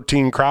got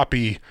 13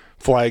 crappie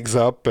flags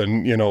up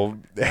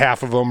and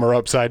half of them are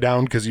upside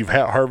down because you've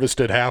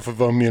harvested half of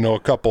them, a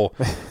couple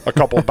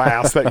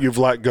bass that you've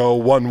let go,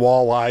 one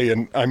walleye.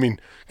 And I mean,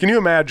 can you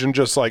imagine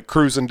just like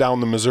cruising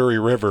down the Missouri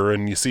River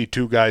and you see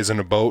 2 guys in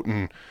a boat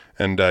and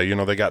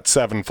they got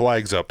 7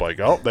 flags up, like,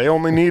 oh, they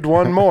only need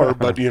one more.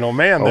 But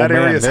that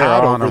area's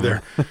hot over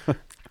there.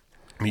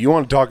 You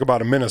want to talk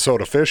about a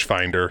Minnesota fish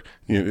finder?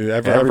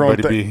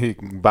 Everybody be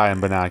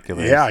buying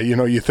binoculars. Yeah,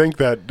 you think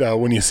that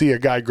when you see a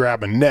guy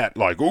grab a net,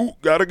 like, ooh,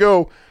 gotta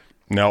go.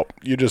 No,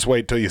 you just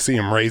wait till you see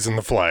him raising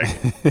the flag.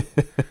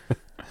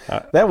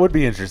 That would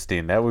be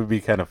interesting. That would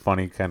be kind of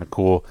funny, kind of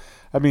cool.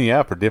 I mean,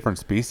 yeah, for different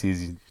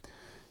species,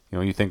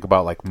 you think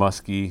about like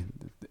muskie.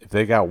 If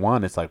they got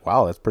one, it's like,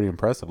 wow, that's pretty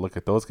impressive. Look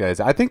at those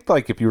guys. I think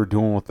like if you were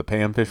doing with the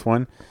panfish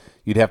one,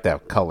 you'd have to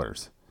have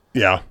colors.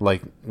 Yeah.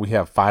 Like we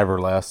have 5 or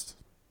less.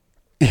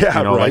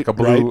 Yeah, like a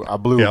blue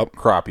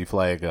crappie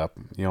flag up.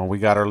 We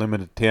got our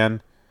limited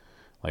 10,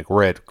 like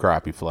red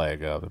crappie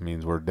flag up. It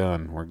means we're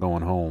done. We're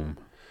going home.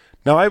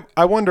 Now,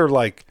 I wonder,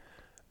 like,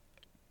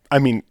 I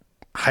mean,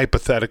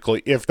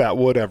 hypothetically, if that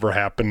would ever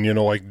happen,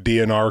 like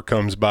DNR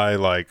comes by,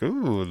 like,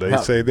 ooh, they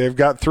say they've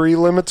got 3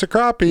 limits of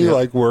crappie.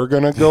 Like, we're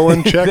going to go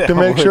and check to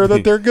make sure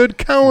that they're good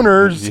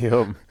counters.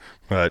 Yep.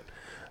 But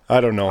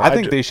I don't know. I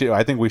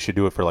think we should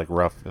do it for, like,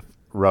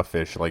 rough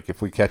fish. Like,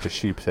 if we catch a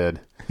sheep's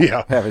head.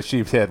 Yeah. Have a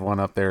sheep's head one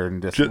up there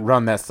and just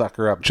run that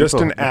sucker up. Just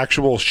an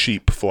actual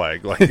sheep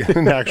flag, like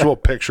an actual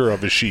picture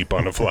of a sheep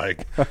on a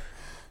flag.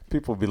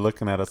 People be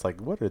looking at us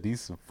like, what are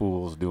these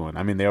fools doing?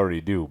 I mean, they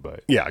already do,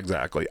 but. Yeah,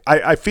 exactly.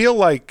 I feel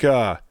like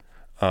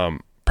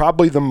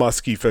probably the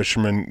muskie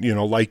fishermen,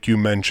 like you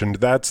mentioned,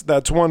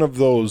 that's one of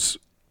those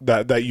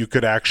that you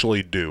could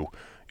actually do.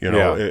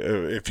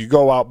 If you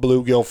go out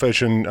bluegill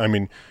fishing, I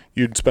mean,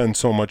 you'd spend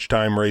so much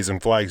time raising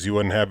flags, you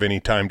wouldn't have any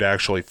time to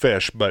actually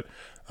fish. But,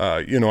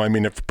 I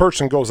mean, if a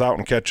person goes out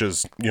and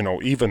catches,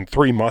 even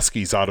 3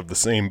 muskies out of the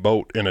same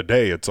boat in a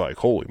day, it's like,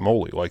 holy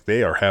moly, like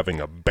they are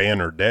having a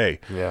banner day.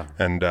 Yeah.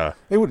 And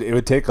it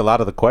would take a lot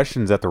of the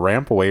questions at the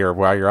rampaway or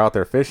while you're out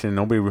there fishing.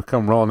 Nobody would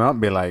come rolling up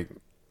and be like,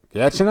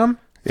 catching them?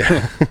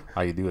 Yeah.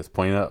 All you do is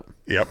point up.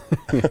 Yep.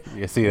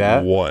 You see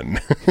that?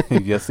 1.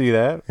 You see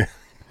that?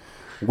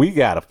 We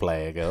got a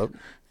flag up.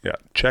 Yeah.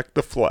 Check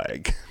the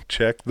flag.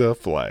 Check the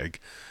flag.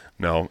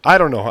 No, I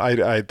don't know.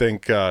 I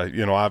think,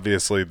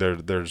 obviously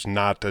there's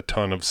not a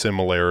ton of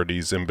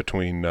similarities in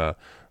between, the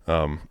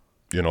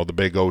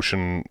big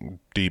ocean,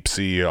 deep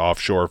sea,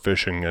 offshore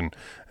fishing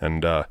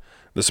and the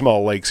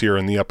small lakes here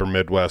in the upper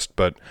Midwest.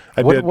 But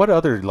what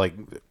other, like,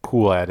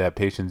 cool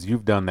adaptations?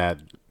 You've done that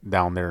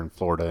down there in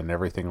Florida and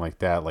everything like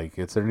that. Like,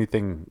 is there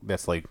anything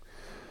that's, like,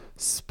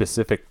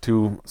 specific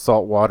to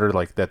saltwater,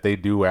 like, that they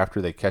do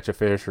after they catch a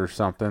fish or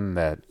something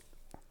that,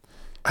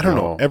 I don't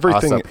know.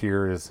 Everything us up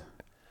here is...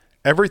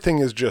 Everything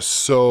is just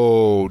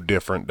so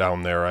different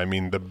down there. I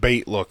mean, the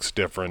bait looks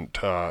different,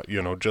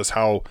 just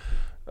how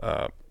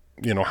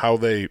how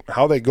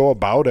they go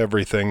about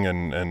everything,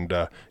 and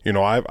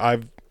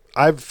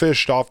I've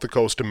fished off the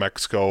coast of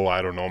Mexico.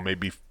 I don't know,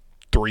 maybe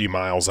 3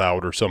 miles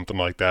out or something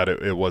like that.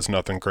 It was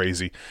nothing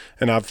crazy.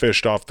 And I've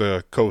fished off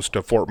the coast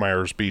of Fort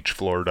Myers Beach,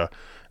 Florida,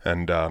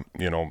 and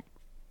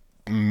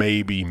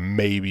maybe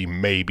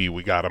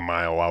we got a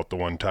mile out the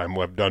one time.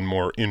 I've done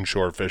more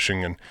inshore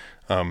fishing, and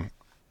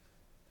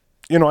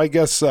I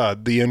guess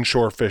the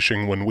inshore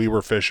fishing, when we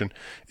were fishing,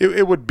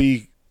 it would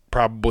be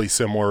probably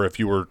similar if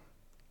you were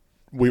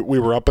we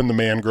were up in the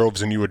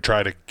mangroves and you would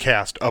try to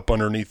cast up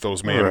underneath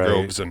those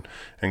mangroves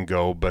and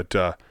go. But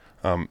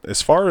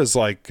as far as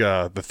like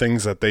the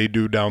things that they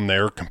do down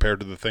there compared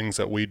to the things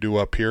that we do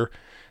up here,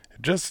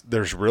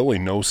 there's really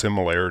no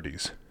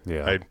similarities.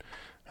 Yeah.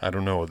 I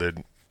don't know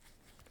that.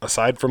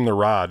 Aside from the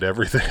rod,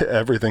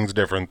 everything's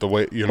different. The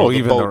way the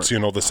boats,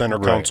 the center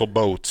console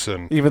boats,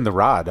 and even the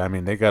rod. I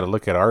mean, they got to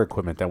look at our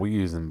equipment that we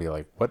use and be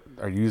like, "What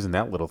are you using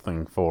that little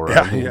thing for?"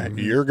 Yeah,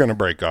 you're gonna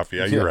break off.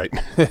 Yeah, you're right.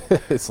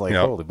 It's like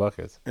holy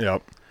buckets.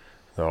 Yep.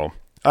 So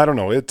I don't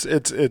know. It's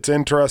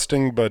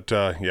interesting, but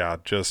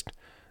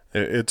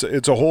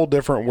it's a whole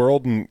different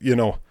world, and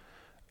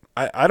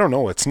I don't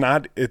know. It's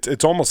not.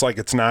 It's almost like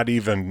it's not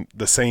even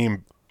the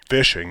same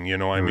fishing,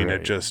 I mean,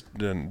 it just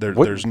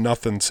there's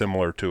nothing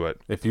similar to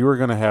it. If you were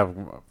going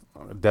to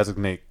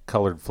designate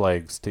colored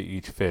flags to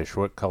each fish,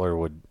 what color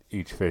would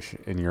each fish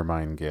in your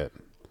mind get?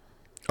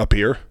 Up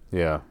here?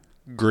 Yeah.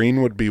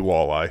 Green would be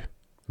walleye.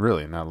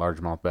 Really? Not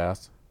largemouth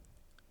bass?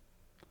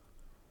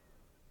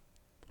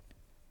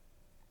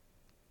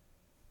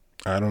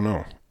 I don't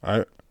know.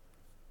 I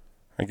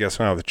guess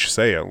now that you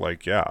say it,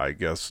 I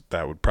guess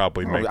that would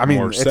probably make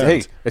more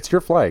sense. Hey, it's your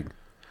flag.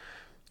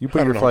 You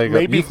put your flag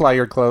up. You fly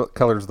your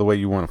colors the way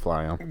you want to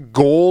fly them.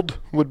 Gold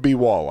would be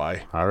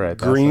walleye. All right.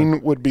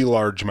 Green would be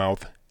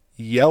largemouth.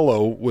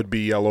 Yellow would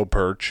be yellow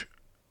perch.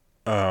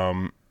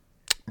 Brown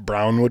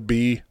would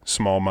be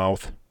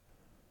smallmouth.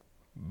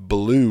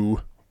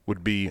 Blue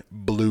would be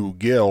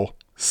bluegill.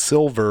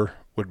 Silver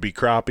would be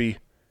crappie.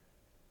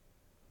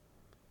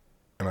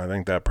 And I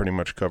think that pretty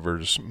much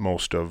covers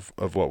most of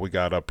what we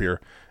got up here.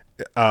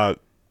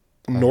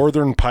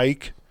 Northern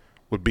pike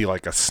would be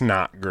like a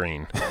snot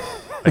green.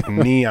 Like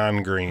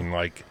neon green,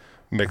 like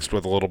mixed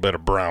with a little bit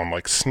of brown,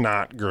 like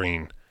snot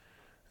green.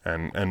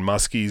 And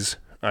muskies,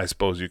 I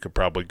suppose you could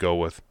probably go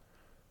with.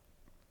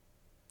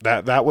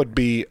 That would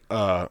be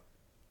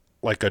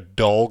like a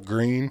dull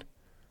green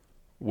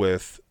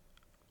with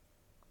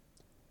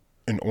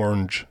an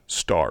orange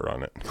star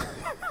on it.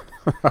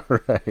 All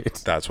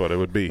right. That's what it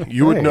would be.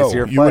 You would know.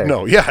 You would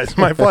know. Yeah, it's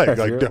my flag.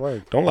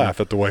 Flag. Don't laugh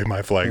at the way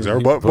my flags are.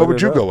 What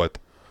would you go with?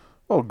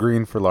 Well,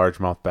 green for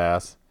largemouth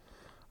bass.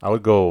 I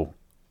would go.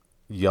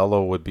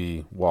 Yellow would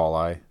be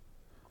walleye.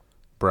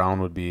 Brown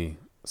would be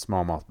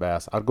smallmouth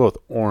bass. I'd go with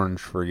orange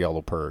for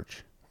yellow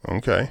perch.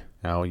 Okay.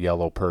 Now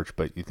yellow perch,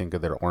 but you think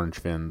of their orange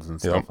fins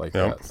and stuff like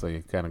that. So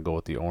you kind of go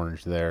with the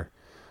orange there.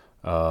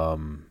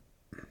 Crappie,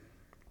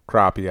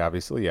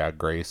 obviously,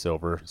 gray,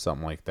 silver,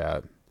 something like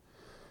that.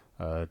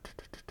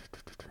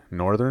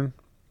 Northern,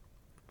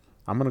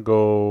 I'm gonna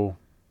go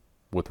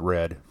with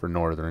red for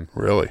northern.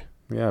 Really?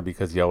 Yeah,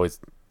 because you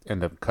always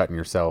end up cutting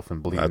yourself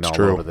and bleeding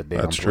over the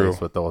damn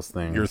place with those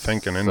things. You're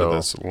thinking into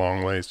this a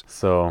long ways.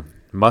 So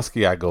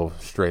muskie, I go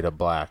straight up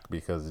black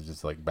because it's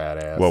just like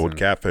badass. What would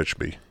catfish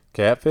be?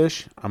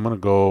 Catfish, I'm gonna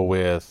go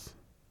with.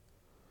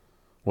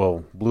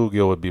 Well,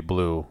 bluegill would be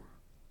blue.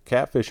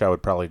 Catfish, I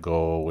would probably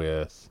go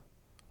with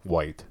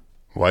white.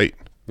 White.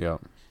 Yeah.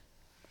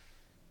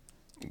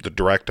 The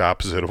direct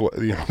opposite of what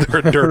they're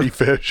a dirty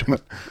fish.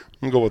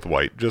 I'm go with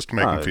white just to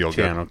make them feel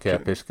good.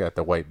 Catfish got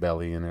the white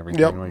belly and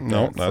everything. Yep. Like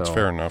that. That's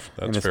fair enough.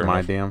 And it's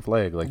my damn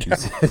flag, like you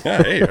said.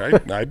 Yeah, hey,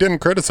 I didn't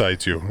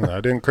criticize you.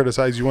 I didn't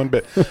criticize you one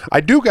bit. I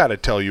do got to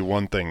tell you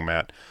one thing,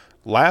 Matt.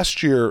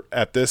 Last year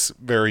at this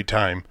very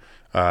time,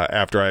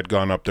 after I had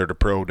gone up there to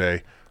Pro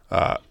Day,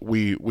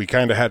 we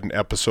kind of had an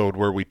episode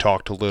where we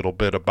talked a little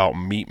bit about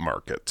meat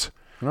markets.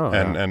 Oh,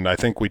 and I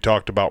think we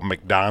talked about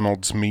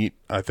McDonald's meat.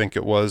 I think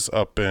it was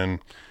up in,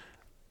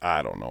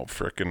 I don't know,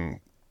 frickin'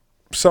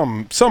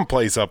 some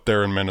place up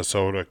there in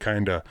Minnesota,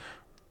 kind of,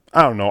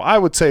 I don't know. I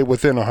would say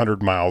within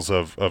 100 miles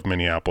of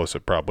Minneapolis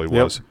it probably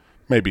was. Yep.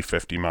 Maybe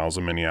 50 miles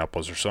of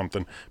Minneapolis or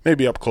something.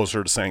 Maybe up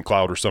closer to St.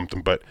 Cloud or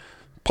something. But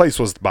place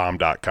was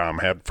bomb.com,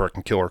 had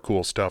frickin' killer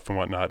cool stuff and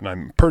whatnot. And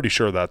I'm pretty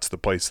sure that's the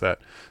place that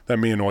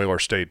me and Euler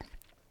stayed.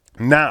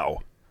 Now,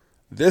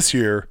 this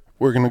year,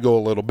 we're going to go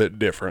a little bit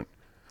different.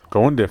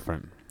 Going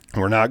different.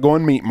 We're not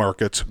going meat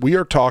markets. We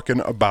are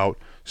talking about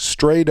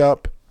straight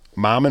up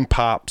mom and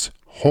pop's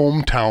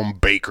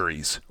hometown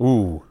bakeries.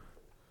 Ooh.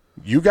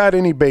 You got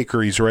any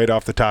bakeries right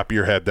off the top of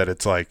your head that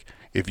it's like,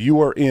 if you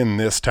are in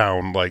this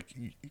town, like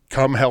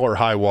come hell or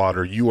high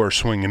water, you are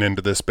swinging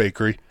into this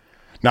bakery?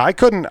 Now, I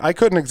couldn't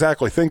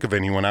exactly think of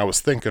any when I was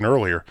thinking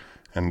earlier.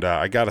 And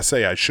I got to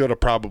say, I should have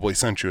probably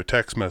sent you a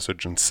text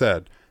message and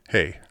said,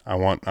 hey, I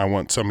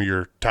want some of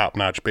your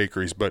top-notch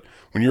bakeries. But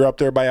when you're up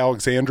there by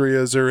Alexandria,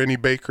 is there any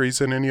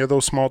bakeries in any of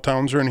those small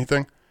towns or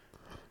anything?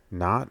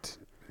 Not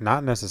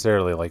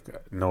necessarily like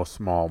no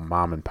small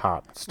mom and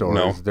pop stores.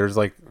 No. There's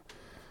like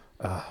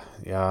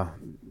Yeah,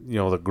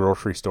 the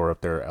grocery store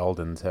up there,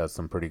 Eldon's, has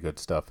some pretty good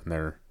stuff in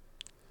there.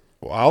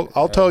 Well,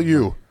 I'll tell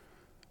you,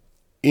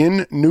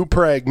 in New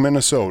Prague,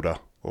 Minnesota,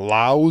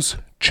 Lau's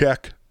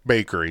Czech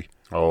Bakery.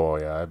 Oh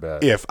yeah, I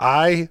bet. If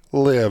I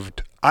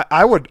lived,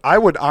 I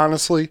would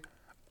honestly,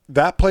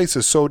 that place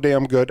is so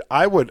damn good.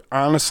 I would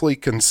honestly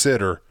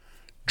consider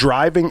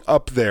driving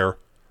up there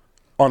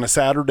on a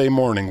Saturday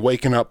morning,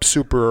 waking up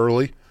super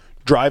early,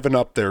 driving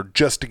up there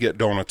just to get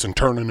donuts and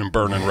turning and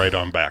burning right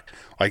on back.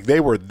 Like, they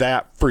were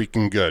that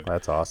freaking good.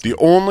 That's awesome. The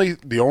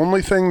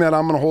only thing that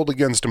I'm going to hold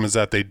against them is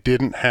that they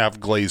didn't have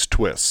glazed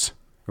twists.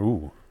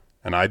 Ooh.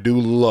 And I do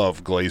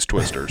love glazed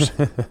twisters.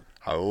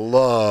 I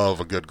love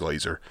a good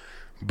glazer.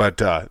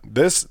 But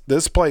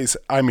this place,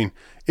 I mean,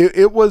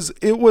 it was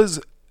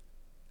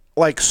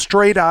like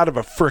straight out of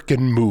a frickin'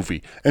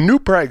 movie. And New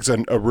Prague's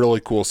a really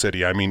cool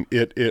city. I mean,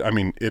 it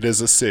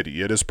is a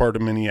city. It is part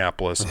of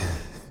Minneapolis,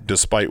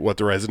 despite what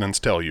the residents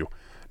tell you.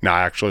 Now,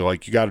 actually,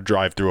 like, you got to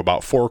drive through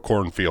about 4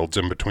 cornfields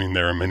in between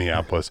there and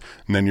Minneapolis,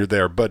 and then you're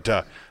there. But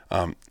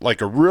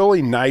like a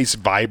really nice,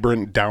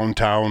 vibrant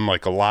downtown,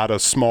 like a lot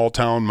of small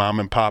town mom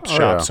and pop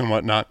shops and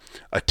whatnot.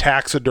 A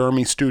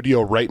taxidermy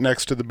studio right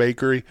next to the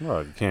bakery.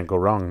 Well, you can't go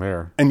wrong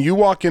there. And you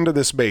walk into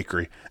this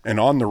bakery, and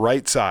on the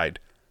right side,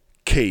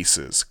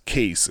 cases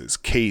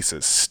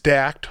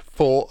stacked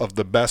full of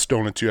the best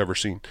donuts you ever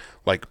seen.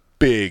 Like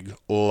big,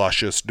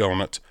 luscious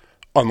donuts.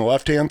 On the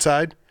left-hand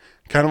side,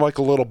 kind of like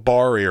a little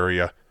bar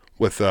area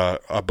with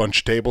a bunch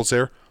of tables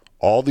there.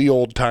 All the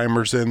old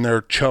timers in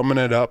there chumming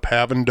it up,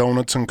 having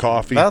donuts and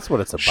coffee. That's what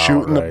it's about.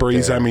 Shooting the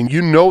breeze. There. I mean,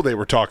 they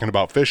were talking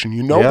about fishing. They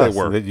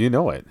were. You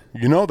know it.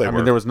 They were. I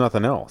mean, there was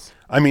nothing else.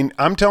 I mean,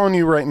 I'm telling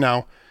you right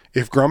now,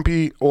 if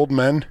grumpy old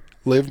men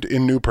lived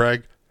in New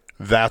Prague,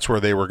 that's where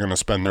they were going to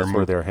spend their money.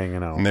 Where they're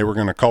hanging out. And they were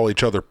going to call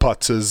each other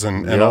putzes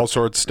and all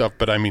sorts of stuff.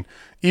 But I mean,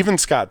 even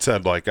Scott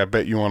said, like, I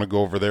bet you want to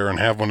go over there and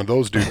have one of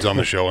those dudes on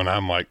the show. And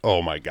I'm like,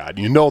 oh my God,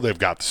 they've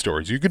got the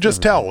stories. You could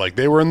just tell, like,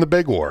 they were in the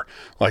big war.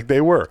 Like,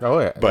 they were. Oh,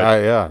 yeah.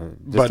 But,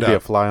 Just to be a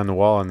fly on the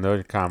wall in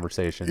the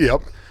conversation.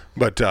 Yep.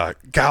 But,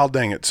 God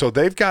dang it. So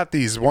they've got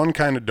these one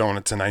kind of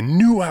donuts, and I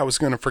knew I was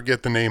going to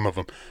forget the name of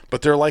them.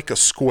 But they're like a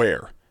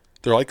square.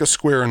 They're like a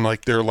square, and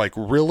like they're like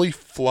really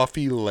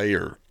fluffy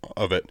layer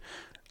of it.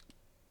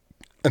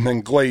 And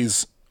then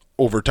glaze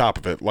over top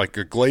of it, like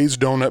a glazed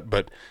donut,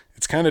 but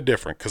it's kind of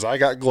different because I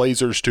got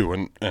glazers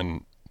too,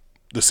 and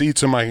the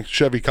seats in my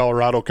Chevy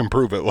Colorado can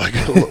prove it. Like,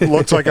 it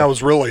looks like I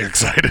was really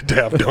excited to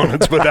have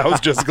donuts, but that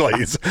was just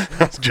glaze. That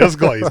was just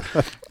glaze.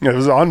 It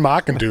was on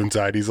Mockintoon's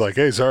side. He's like,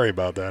 hey, sorry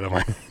about that. I'm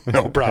like,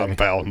 no problem,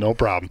 pal, no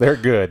problem. They're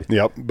good.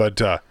 Yep,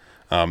 but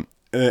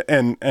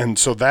and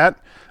so that,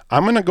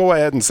 I'm going to go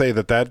ahead and say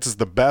that that's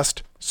the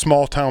best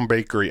small town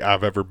bakery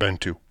I've ever been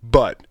to,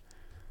 but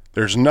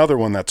there's another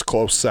one that's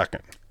close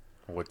second.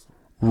 What's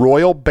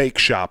Royal Bake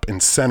Shop in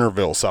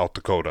Centerville, South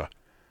Dakota.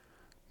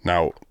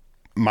 Now,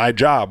 my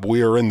job,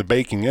 we are in the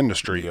baking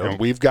industry, and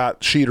we've got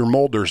sheeter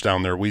molders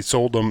down there. We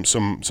sold them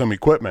some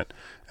equipment,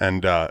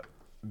 and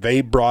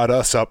they brought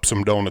us up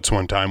some donuts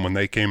one time when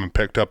they came and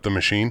picked up the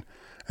machine,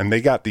 and they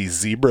got these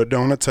zebra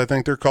donuts, I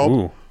think they're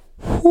called.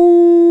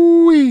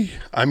 Hoo-wee.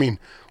 I mean,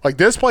 like,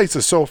 this place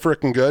is so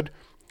freaking good.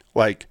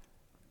 Like,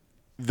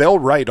 they'll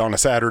write on a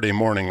Saturday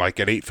morning, like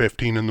at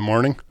 8:15 in the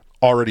morning,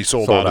 already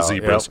sold out of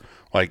zebras. Yep.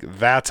 Like,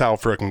 that's how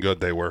freaking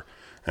good they were.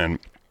 And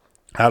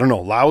I don't know,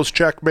 Lau's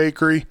Czech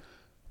Bakery,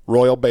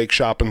 Royal Bake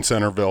Shop in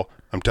Centerville.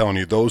 I'm telling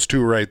you, those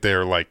two right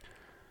there, like,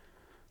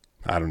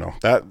 I don't know,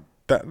 that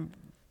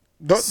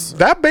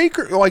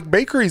baker, like,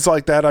 bakeries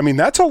like that, I mean,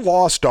 that's a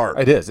lost art.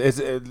 It is.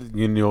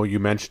 You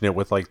mentioned it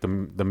with like the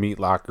meat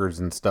lockers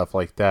and stuff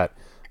like that.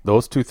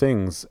 Those two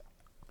things,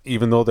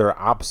 even though they're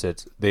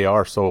opposites, they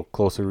are so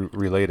closely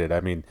related. I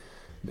mean,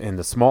 and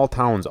the small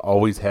towns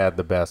always had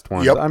the best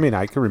ones. Yep. I mean,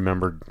 I can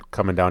remember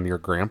coming down to your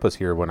grandpa's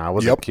here when I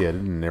was a kid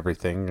and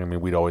everything. I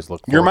mean, we'd always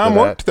look forward Your mom to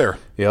that. worked there.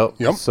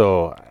 Yep.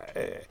 So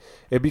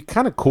it'd be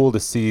kind of cool to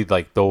see,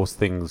 like, those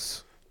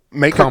things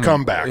make a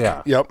comeback.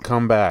 Yeah. Yep.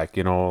 Come back,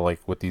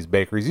 like with these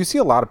bakeries. You see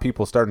a lot of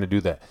people starting to do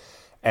that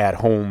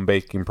at-home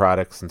baking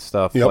products and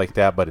stuff like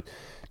that, but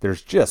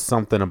there's just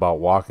something about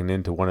walking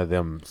into one of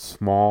them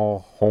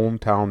small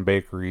hometown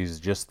bakeries,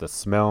 just the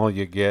smell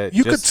you get.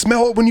 You could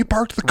smell it when you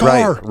parked the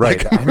car.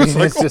 Right. Like, I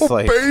mean, it's just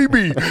like,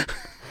 baby.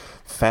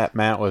 Fat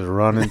Matt was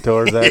running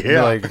towards that.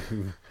 Yeah. Like,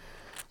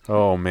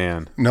 oh,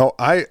 man. No,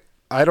 I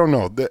don't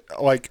know.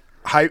 Like,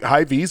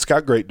 Hy-Vee's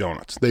got great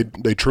donuts.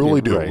 They truly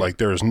do. Right. Like,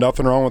 there's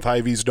nothing wrong with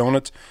Hy-Vee's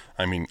donuts.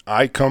 I mean,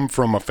 I come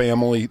from a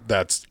family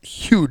that's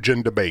huge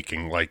into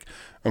baking. Like,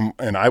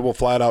 and I will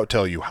flat out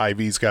tell you,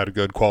 Hy-Vee's got a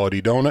good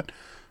quality donut.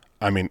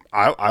 I mean,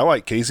 I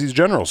like Casey's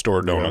General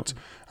Store donuts.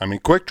 Yeah. I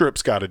mean, Quick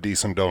Trip's got a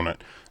decent donut.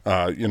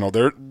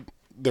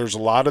 There's a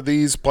lot of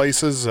these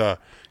places, that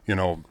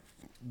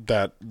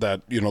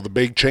the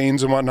big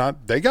chains and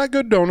whatnot, they got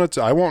good donuts.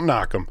 I won't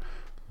knock them.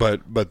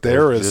 But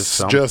there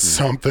is just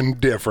something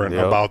different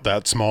about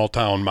that small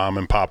town mom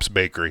and pop's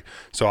bakery.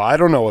 So I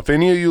don't know if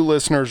any of you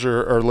listeners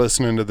are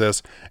listening to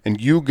this and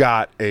you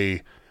got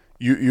a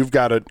you've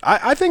got to.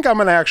 I think I'm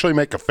going to actually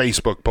make a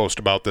Facebook post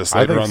about this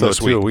later on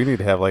this week. We need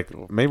to have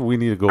maybe we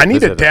need to go. I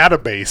need a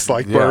database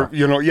where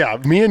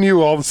me and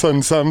you all of a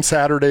sudden some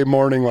Saturday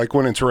morning, like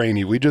when it's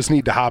rainy, we just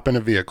need to hop in a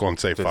vehicle and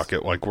say fuck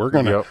it. Like we're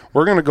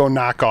gonna go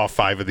knock off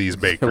 5 of these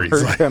bakeries.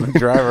 We're gonna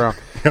drive around.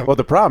 Well,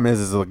 the problem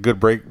is a good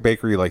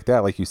bakery like that,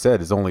 like you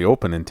said, is only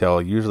open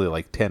until usually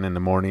like 10 in the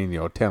morning.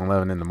 10,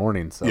 11 in the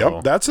morning. So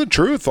yep, that's the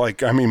truth.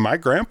 Like I mean, my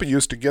grandpa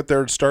used to get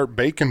there to start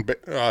baking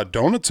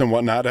donuts and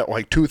whatnot at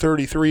like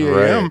 2:33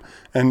 a.m. Right.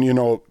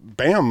 And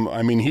bam,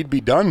 I mean, he'd be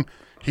done.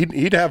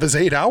 He'd have his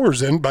 8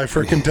 hours in by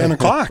freaking 10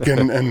 o'clock,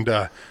 and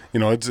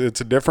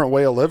it's a different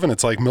way of living.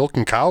 It's like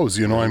milking cows,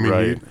 I mean,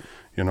 right.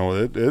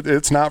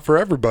 It's not for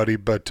everybody,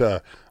 but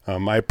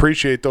I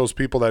appreciate those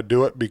people that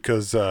do it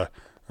because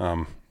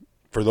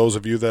for those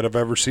of you that have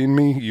ever seen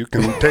me, you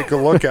can take a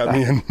look at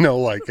me and know,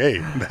 like, hey,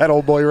 that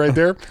old boy right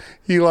there,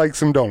 he likes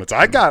some donuts.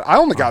 I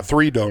only got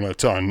 3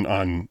 donuts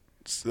on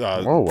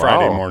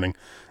Friday morning,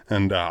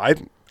 and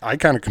I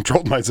kind of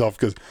controlled myself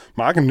because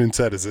Mockington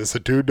said, is this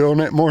a 2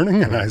 donut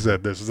morning? And I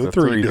said, this is a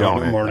 3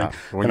 donut morning.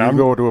 When you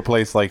go to a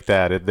place like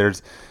that,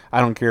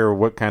 I don't care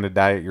what kind of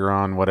diet you're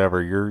on,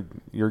 whatever,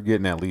 you're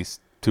getting at least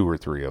 2 or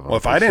 3 of them. Well,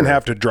 if I didn't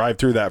have to drive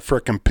through that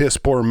frickin' piss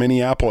poor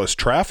Minneapolis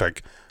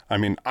traffic, I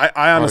mean, I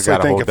honestly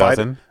think if I'd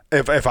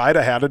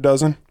have had a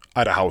dozen,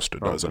 I'd have housed a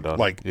dozen.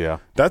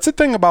 That's the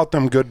thing about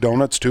them good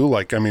donuts too.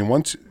 Like, I mean,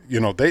 once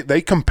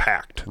they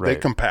compact, right. They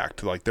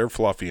compact, like they're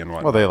fluffy and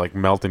whatnot. Well, they like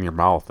melt in your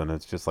mouth, and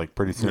it's just like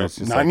pretty soon. It's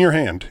just not in your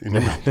hand, in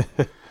your mouth.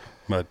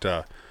 But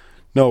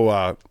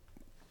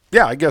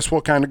I guess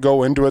we'll kind of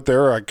go into it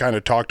there. I kind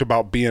of talked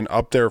about being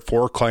up there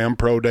for Clam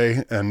Pro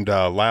Day, and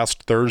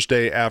last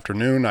Thursday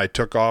afternoon, I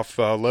took off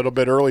a little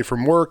bit early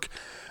from work.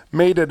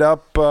 Made it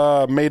up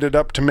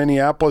to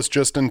Minneapolis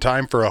just in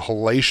time for a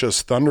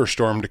hellacious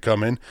thunderstorm to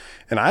come in.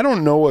 And I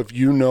don't know if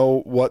you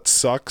know what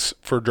sucks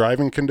for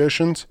driving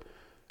conditions,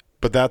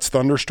 but that's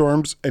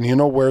thunderstorms. And you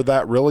know where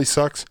that really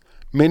sucks?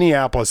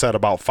 Minneapolis at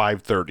about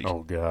 5:30.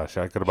 Oh gosh,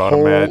 I could about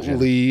imagine.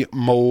 Holy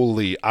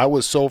moly. I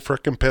was so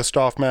freaking pissed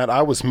off, Matt.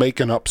 I was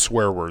making up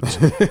swear words.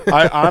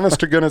 Honest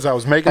to goodness, I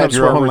was making up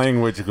swear words. Your own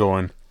language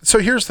going. So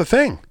here's the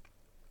thing.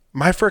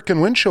 My freaking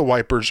windshield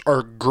wipers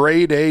are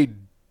grade A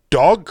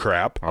dog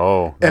crap.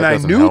 Oh, and I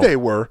knew they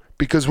were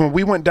because when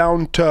we went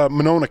down to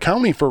Monona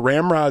County for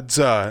Ramrod's,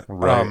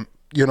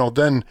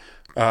 then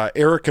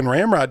Eric and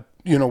Ramrod,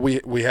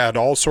 we had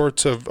all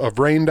sorts of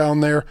rain down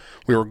there.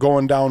 We were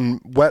going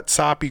down wet,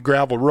 soppy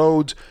gravel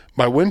roads.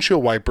 My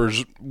windshield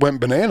wipers went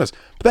bananas.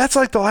 But that's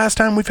like the last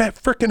time we've had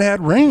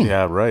rain.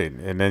 Yeah, right.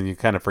 And then you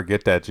kind of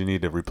forget that you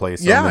need to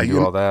replace them and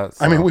do all that.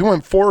 So. I mean, we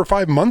went 4 or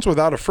 5 months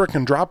without a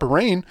freaking drop of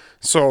rain.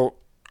 So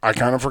I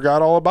kind of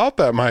forgot all about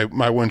that.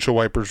 My windshield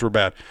wipers were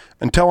bad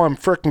until I'm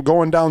freaking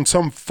going down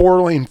some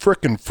 4-lane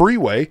freaking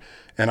freeway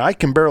and I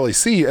can barely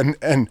see.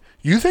 And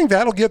you think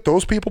that'll get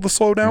those people to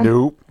slow down?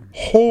 Nope.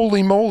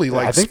 Holy moly!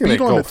 Like I think speed they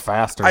go limit,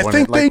 faster. I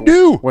think they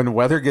do. When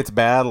weather gets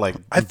bad,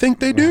 I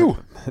think they do.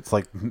 It's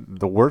like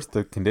the worse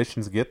the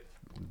conditions get,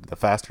 the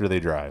faster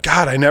they drive.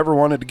 God, I never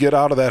wanted to get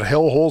out of that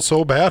hellhole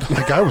so bad.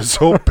 Like I was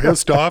so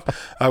pissed off.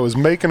 I was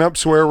making up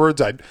swear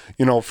words. I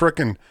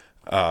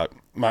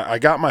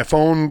got my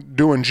phone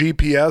doing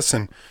GPS,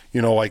 and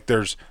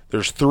there's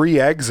 3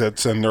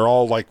 exits, and they're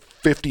all like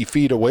 50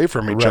 feet away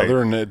from each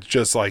other, and it's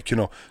just like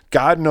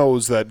God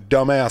knows that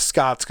dumbass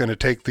Scott's going to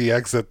take the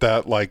exit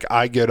that like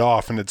I get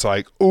off, and it's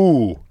like,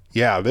 ooh,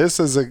 yeah, this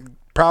is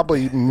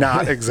probably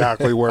not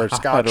exactly where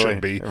Scott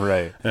should be,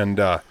 right? And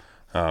I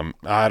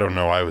don't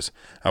know. I was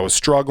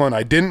struggling.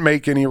 I didn't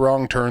make any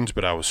wrong turns,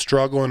 but I was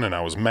struggling, and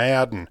I was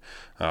mad, and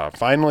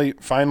finally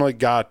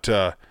got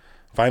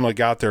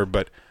there.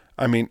 But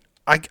I mean,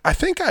 I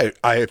think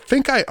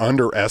I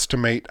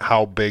underestimate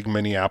how big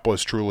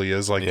Minneapolis truly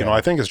is. Like, I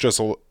think it's just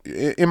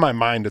in my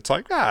mind, it's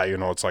like,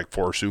 it's like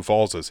 4 Sioux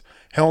Falls is.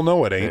 Hell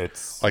no, it ain't.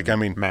 It's like, I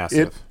mean,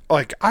 massive.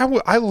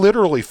 I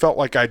literally felt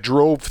like I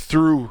drove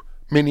through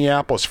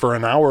Minneapolis for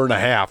an hour and a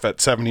half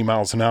at 70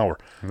 miles an hour.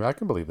 I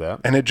can believe that.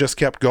 And it just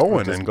kept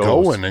going and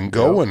going and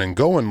going and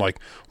going. Like,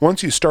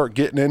 once you start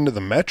getting into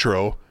the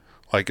metro,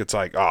 like, it's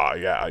like,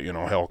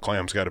 hell,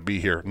 Clam's got to be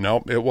here.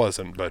 Nope, it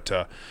wasn't.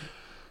 But,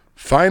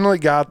 finally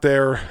got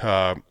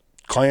there.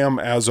 Clam,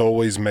 as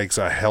always, makes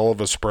a hell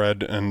of a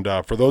spread. And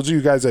for those of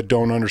you guys that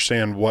don't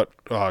understand what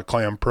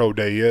Clam Pro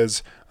Day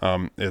is,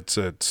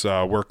 it's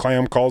where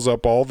Clam calls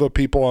up all the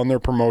people on their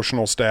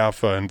promotional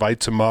staff,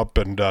 invites them up,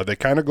 and they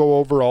kind of go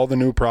over all the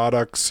new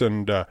products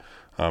and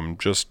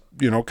just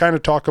kind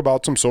of talk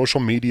about some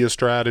social media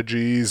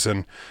strategies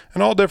and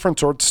all different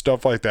sorts of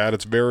stuff like that.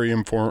 It's very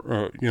a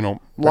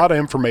lot of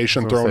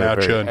information thrown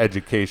at you.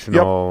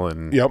 Educational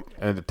and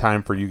a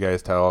time for you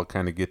guys to all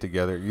kind of get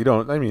together.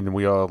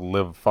 We all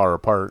live far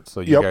apart, so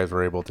you guys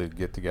were able to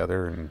get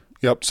together and.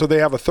 Yep. So they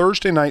have a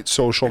Thursday night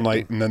social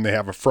night, and then they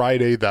have a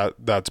Friday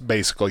that's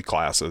basically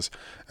classes.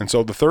 And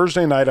so the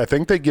Thursday night, I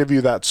think they give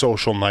you that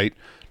social night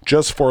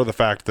just for the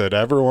fact that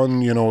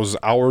everyone, is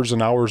hours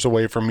and hours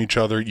away from each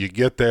other. You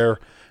get there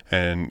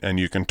and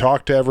you can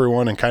talk to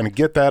everyone and kind of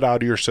get that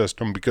out of your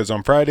system, because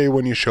on Friday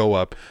when you show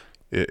up,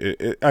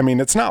 I mean,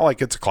 it's not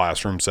like it's a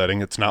classroom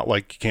setting. It's not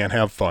like you can't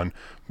have fun.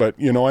 But,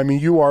 you know, I mean,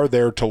 you are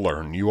there to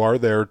learn. You are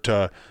there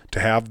to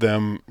have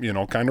them, you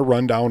know, kind of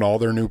run down all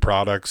their new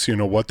products, you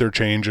know, what they're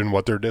changing,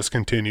 what they're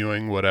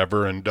discontinuing,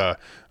 whatever. And,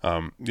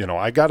 you know,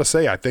 I got to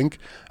say, I think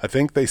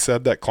they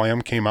said that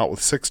Clam came out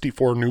with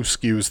 64 new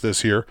SKUs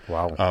this year.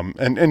 Wow.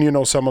 And you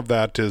know, some of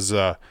that is,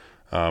 you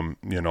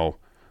know,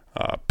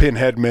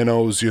 pinhead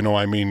minnows, you know,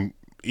 I mean,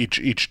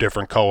 each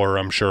different color,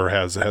 I'm sure,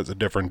 has a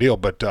different deal.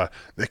 But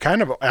they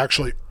kind of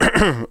actually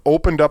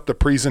opened up the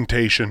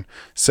presentation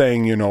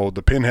saying, you know,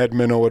 the pinhead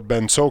minnow had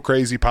been so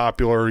crazy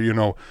popular, you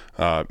know,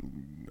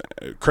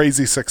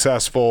 crazy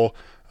successful,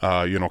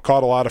 you know,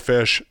 caught a lot of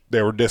fish.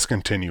 They were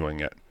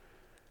discontinuing it.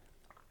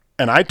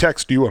 And I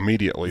text you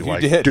immediately,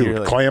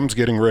 dude, Clam's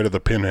getting rid of the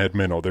pinhead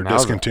minnow. They're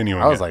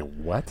discontinuing it. I was like,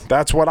 what?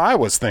 That's what I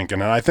was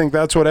thinking. And I think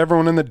that's what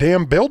everyone in the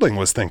damn building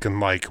was thinking.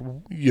 Like,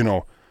 you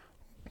know,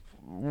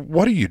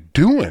 what are you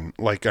doing?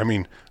 Like, I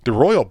mean, the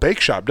Royal Bake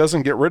Shop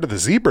doesn't get rid of the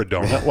zebra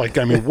donut. Like,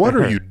 I mean, what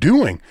are you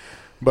doing?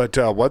 But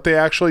what they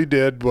actually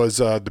did was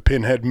the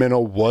pinhead minnow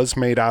was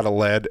made out of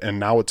lead, and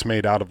now it's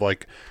made out of,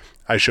 like,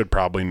 I should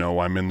probably know,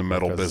 I'm in the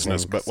metal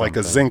business, but like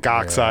a zinc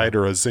oxide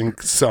or a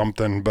zinc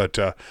something, but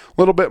a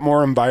little bit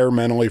more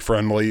environmentally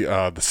friendly,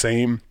 the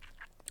same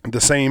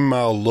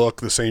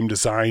look, the same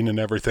design and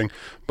everything.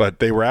 But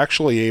they were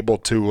actually able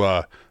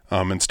to,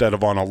 instead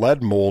of on a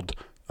lead mold,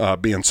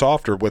 being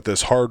softer with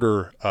this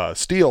harder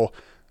steel,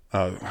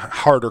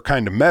 harder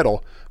kind of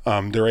metal,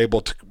 they're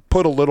able to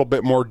put a little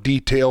bit more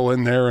detail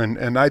in there,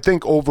 and I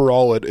think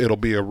overall it'll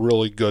be a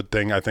really good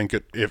thing. I think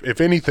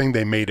if anything,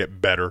 they made it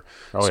better.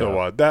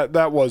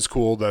 That was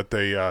cool that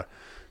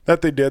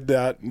they did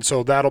that, and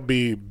so that'll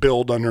be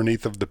built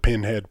underneath of the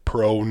Pinhead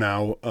Pro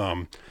now.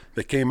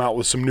 They came out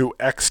with some new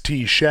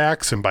XT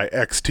shacks, and by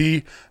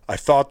XT, I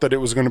thought that it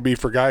was going to be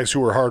for guys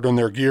who are hard on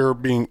their gear,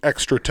 being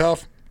extra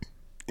tough.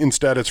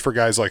 Instead, it's for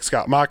guys like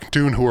Scott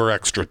Mockatoon who are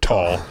extra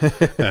tall,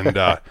 and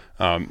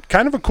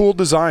kind of a cool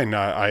design.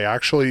 I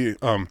actually,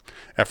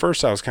 at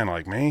first I was kind of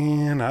like,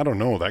 man, I don't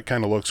know, that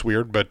kind of looks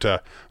weird. But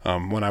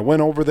when I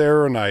went over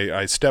there and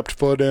I stepped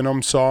foot in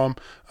them, saw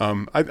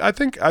them, I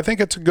think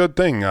it's a good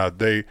thing.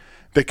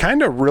 They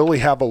kind of really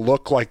have a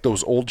look like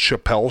those old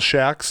Chappelle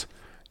shacks.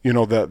 You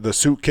know, the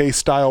suitcase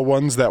style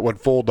ones that would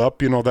fold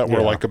up, you know, that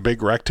were like a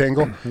big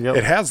rectangle. Yep.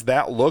 It has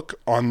that look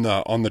on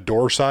the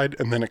door side,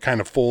 and then it kind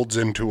of folds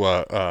into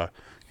a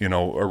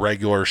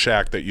regular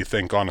shack that you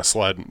think on a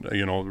sled,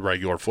 you know,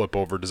 regular flip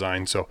over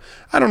design. So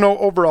I don't know.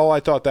 Overall, I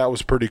thought that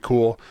was pretty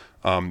cool.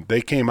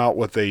 They came out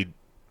with a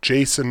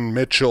Jason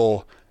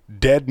Mitchell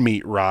dead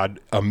meat rod,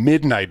 a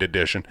midnight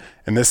edition,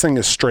 and this thing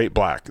is straight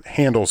black.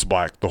 Handle's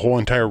black. The whole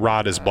entire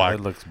rod is black.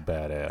 It looks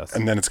badass.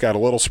 And then it's got a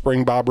little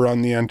spring bobber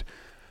on the end.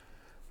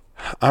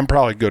 I'm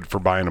probably good for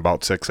buying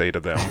about 6-8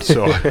 of them.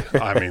 So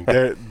I mean,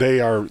 they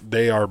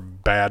are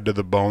bad to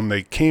the bone.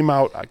 They came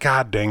out.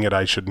 God dang it!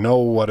 I should know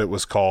what it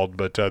was called,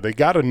 but they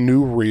got a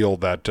new reel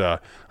that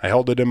I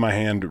held it in my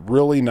hand.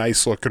 Really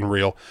nice looking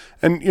reel.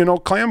 And you know,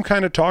 Clam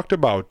kind of talked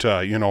about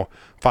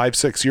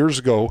 5-6 years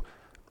ago.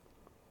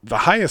 The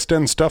highest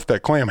end stuff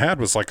that Clam had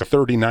was like a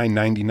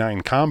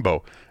 $39.99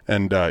 combo,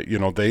 and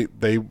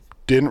they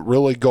didn't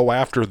really go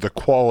after the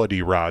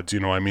quality rods. You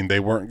know, I mean, they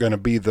weren't going to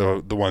be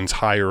the ones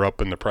higher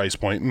up in the price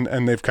point,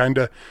 and they've kind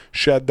of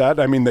shed that.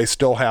 I mean, they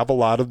still have a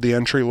lot of the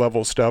entry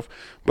level stuff,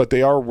 but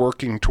they are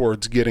working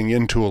towards getting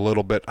into a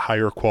little bit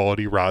higher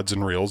quality rods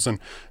and reels. And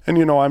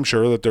you know, I'm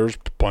sure that there's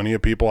plenty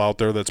of people out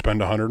there that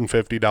spend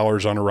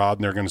 $150 on a rod,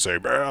 and they're going to say,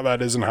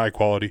 that isn't high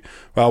quality.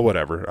 Well,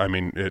 whatever. I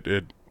mean,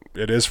 it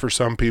is for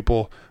some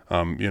people.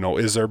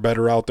 Is there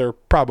better out there?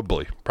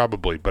 Probably.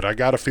 But I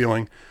got a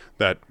feeling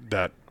that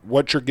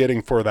what you're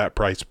getting for that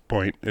price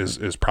point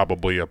is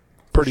probably a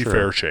pretty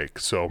fair shake.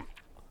 So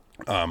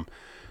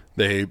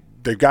they've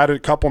got a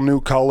couple new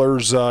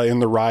colors in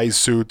the Rise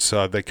suits.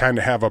 They kind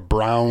of have a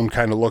brown,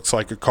 kind of looks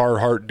like a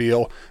Carhartt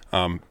deal.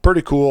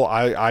 Pretty cool.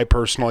 I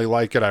personally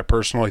like it. I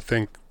personally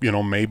think,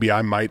 maybe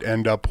I might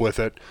end up with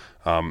it.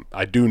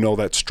 I do know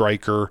that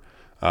Stryker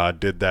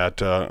did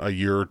that a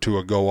year or two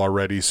ago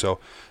already. So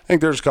I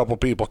think there's a couple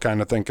people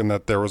kind of thinking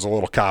that there was a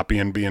little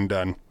copying being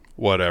done.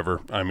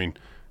 Whatever. I mean,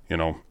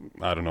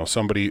 I don't know.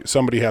 Somebody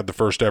had the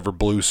first ever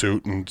blue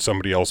suit, and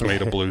somebody else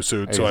made a blue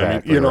suit.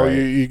 Exactly, so I mean, right.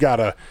 you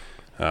gotta,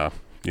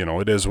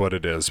 it is what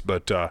it is.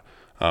 But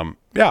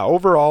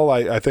overall,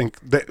 I think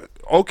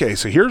okay.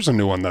 So here's a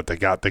new one that they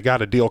got. They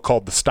got a deal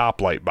called the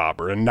stoplight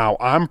bobber. And now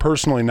I'm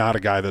personally not a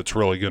guy that's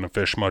really going to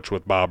fish much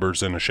with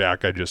bobbers in a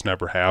shack. I just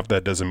never have.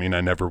 That doesn't mean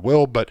I never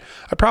will, but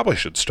I probably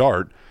should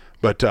start.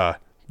 But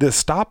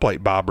this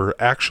stoplight bobber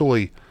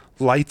actually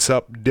lights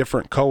up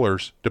different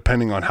colors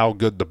depending on how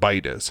good the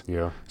bite is.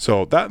 Yeah.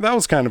 So that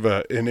was kind of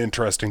an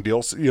interesting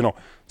deal. So,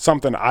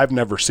 something I've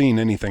never seen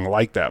anything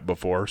like that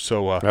before.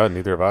 So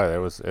neither have I.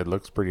 It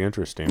looks pretty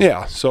interesting.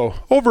 Yeah. So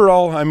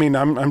overall, I mean,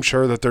 I'm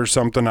sure that there's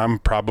something I'm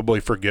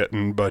probably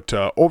forgetting, but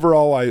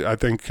overall, I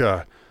think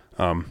it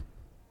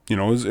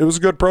was a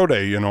good pro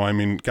day. I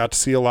mean, got to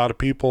see a lot of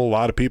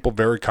people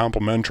very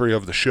complimentary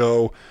of the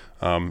show.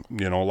 A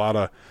lot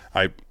of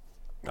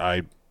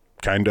I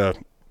kind of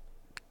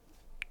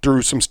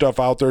threw some stuff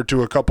out there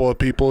to a couple of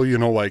people,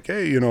 like,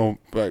 hey,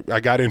 I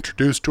got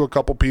introduced to a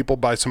couple people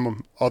by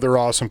some other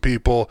awesome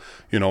people,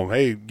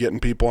 hey, getting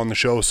people on the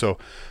show. So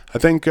I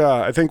think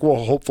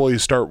we'll hopefully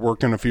start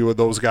working a few of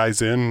those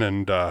guys in,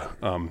 and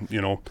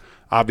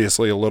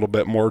obviously a little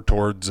bit more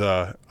towards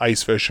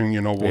ice fishing.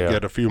 We'll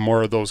get a few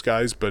more of those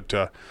guys, but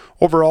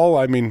overall,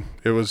 I mean,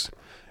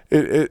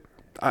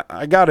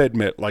 I got to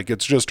admit, like,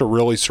 it's just a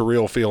really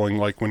surreal feeling,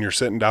 like when you're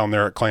sitting down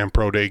there at Clam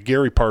Pro Day.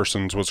 Gary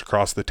Parsons was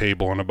across the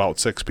table and about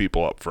 6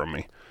 people up from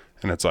me,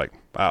 and it's like,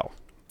 wow,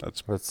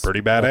 that's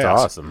pretty badass. That's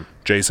awesome.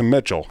 Jason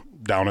Mitchell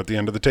down at the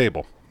end of the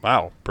table.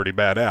 Wow, pretty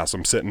badass.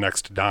 I'm sitting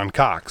next to Don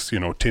Cox,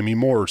 Timmy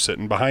Moore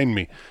sitting behind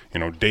me,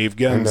 Dave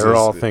Gens. And they're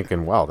all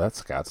thinking, wow, that's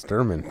Scott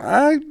Sturman.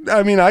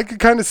 I mean, I could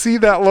kind of see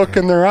that look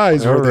in their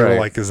eyes where they were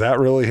like, is that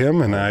really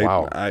him? And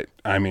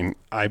I mean,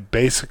 I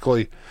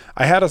basically,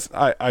 I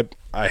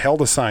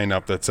held a sign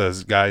up that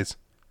says, guys,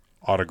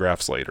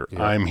 autographs later.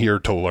 Yeah. I'm here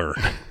to learn.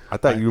 I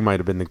thought you might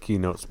have been the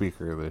keynote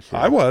speaker of this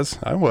year. I was.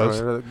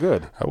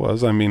 Good. I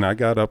was. I mean, I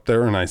got up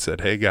there and I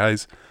said, hey,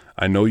 guys,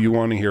 I know you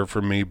want to hear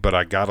from me, but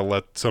I got to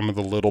let some of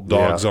the little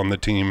dogs on the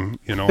team,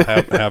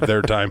 have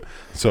their time.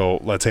 So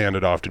let's hand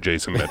it off to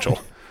Jason Mitchell.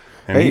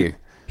 And hey.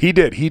 He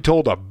did. He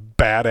told a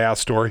badass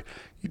story.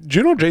 Do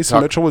you know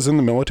Jason Mitchell was in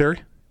the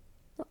military?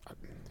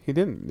 He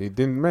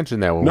didn't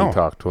mention that when we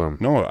talked to him.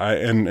 No,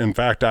 and in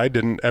fact, I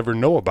didn't ever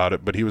know about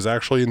it, but he was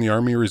actually in the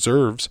Army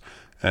Reserves,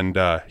 and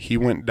he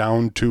went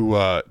down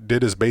to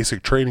did his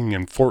basic training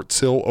in Fort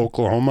Sill,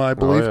 Oklahoma, I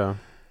believe. Oh,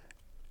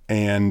 yeah.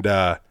 And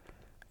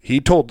he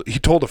told a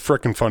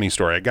frickin' funny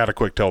story. I got to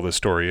quick tell this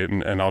story,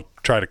 and I'll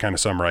try to kind of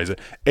summarize it.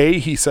 A,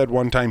 he said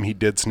one time he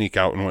did sneak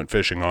out and went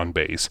fishing on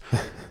base.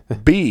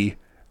 B,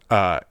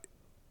 the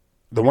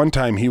one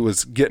time he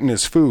was getting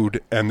his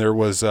food, and there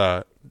was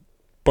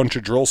bunch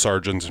of drill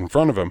sergeants in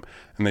front of him,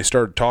 and they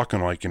started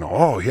talking like,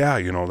 oh yeah,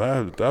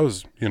 that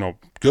was,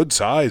 good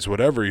size,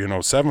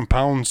 whatever, 7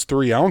 pounds,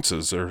 3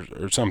 ounces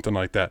or something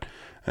like that.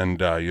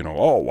 And,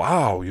 oh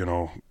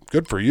wow,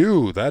 good for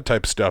you, that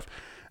type of stuff.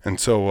 And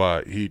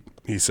so,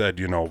 he said,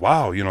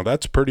 wow,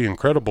 that's pretty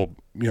incredible.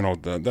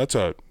 That's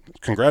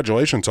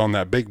congratulations on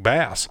that big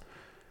bass.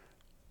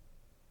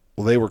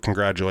 Well, they were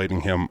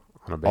congratulating him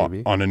on a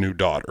baby, on a new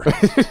daughter.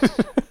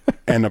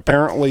 And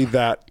apparently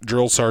that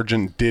drill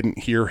sergeant didn't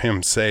hear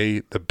him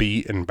say the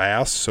B in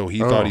bass, so he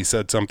thought he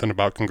said something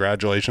about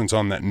congratulations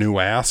on that new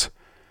ass.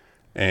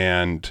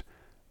 And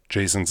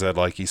Jason said,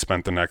 like, he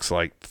spent the next,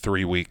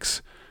 3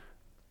 weeks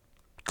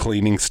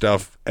cleaning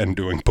stuff and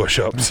doing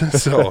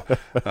push-ups. So,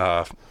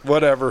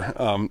 whatever.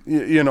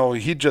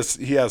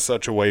 He has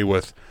such a way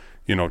with,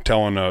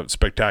 telling a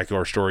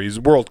spectacular story. He's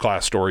a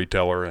world-class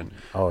storyteller. And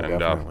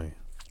definitely.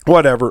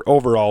 Whatever.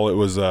 Overall, it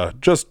was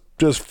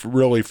just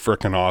really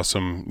freaking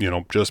awesome,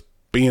 just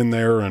being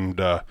there and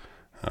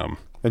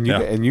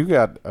you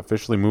got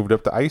officially moved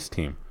up to ice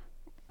team.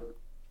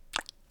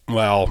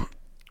 Well,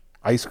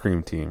 ice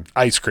cream team.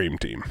 No,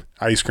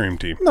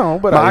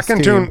 but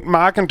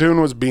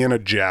Mockington was being a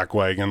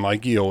jackwagon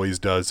like he always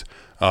does.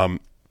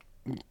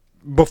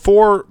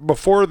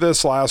 Before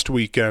this last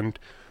weekend,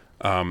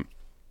 and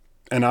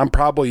I'm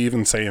probably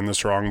even saying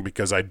this wrong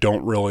because I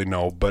don't really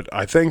know, but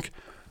I think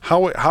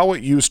how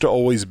it used to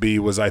always be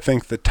was, I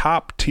think the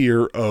top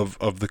tier of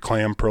the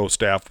Clam Pro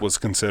staff was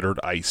considered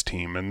ice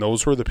team, and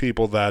those were the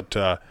people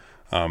that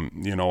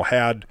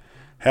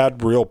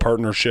had real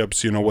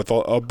partnerships, with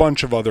a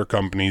bunch of other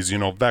companies,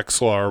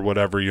 Vexla or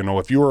whatever.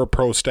 If you were a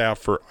pro staff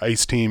for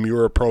Ice Team, you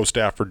were a pro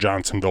staff for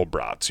Johnsonville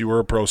Brats, you were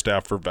a pro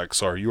staff for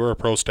Vexla, you were a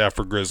pro staff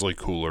for Grizzly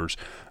Coolers,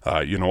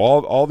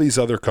 all these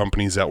other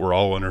companies that were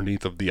all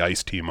underneath of the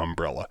Ice Team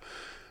umbrella.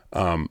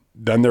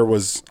 Then there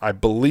was, I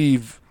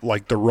believe,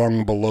 like the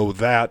rung below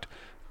that,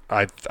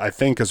 I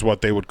think is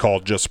what they would call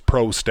just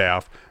pro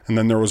staff. And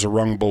then there was a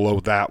rung below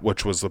that,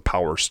 which was the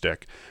power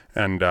stick.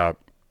 And,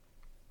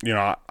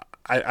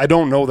 I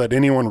don't know that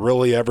anyone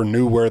really ever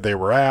knew where they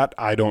were at.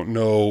 I don't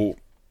know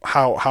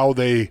how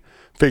they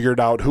figured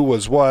out who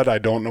was what. I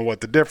don't know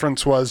what the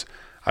difference was.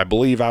 I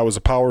believe I was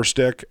a power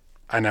stick.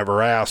 I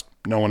never asked.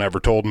 No one ever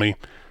told me.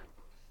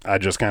 I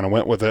just kind of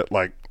went with it,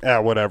 like,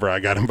 whatever. I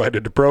got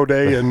invited to Pro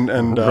Day, and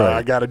right.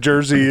 I got a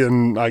jersey,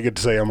 and I get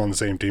to say I'm on the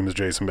same team as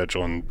Jason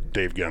Mitchell and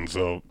Dave Gens.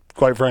 So,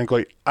 quite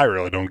frankly, I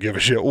really don't give a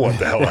shit what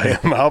the hell I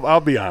am. I'll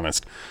be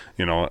honest,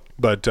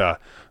 But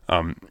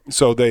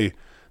so they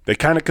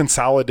kind of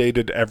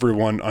consolidated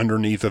everyone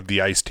underneath of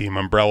the Ice Team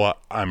umbrella.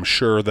 I'm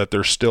sure that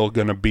there's still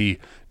going to be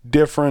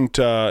different,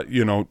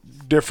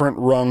 different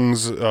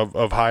rungs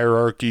of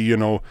hierarchy.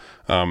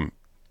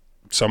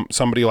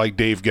 Somebody like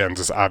Dave Gens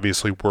is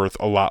obviously worth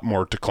a lot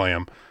more to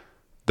Clam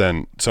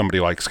than somebody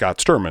like Scott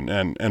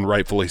Sturman, and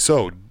rightfully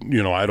so.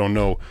 I don't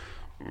know,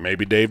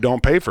 maybe Dave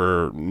don't pay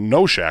for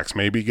no shacks.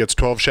 Maybe he gets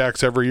 12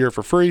 shacks every year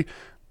for free.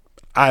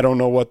 I don't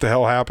know what the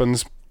hell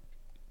happens.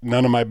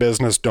 None of my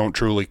business, don't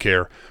truly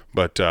care.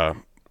 But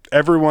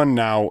everyone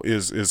now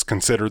is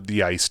considered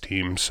the Ice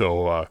Team,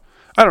 so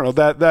I don't know,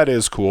 that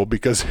is cool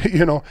because,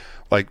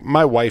 like,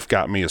 my wife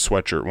got me a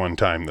sweatshirt one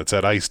time that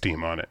said Ice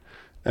Team on it.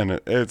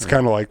 And it's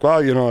kind of like, well,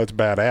 it's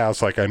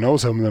badass. Like, I know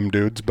some of them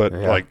dudes, but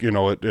like,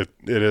 it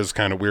is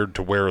kind of weird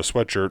to wear a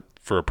sweatshirt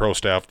for a pro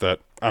staff that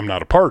I'm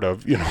not a part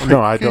of,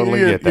 No, I totally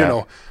get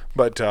that.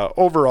 But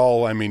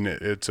overall, I mean,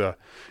 it's a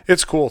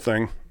cool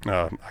thing.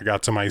 I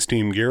got some Ice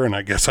Team gear, and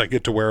I guess I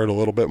get to wear it a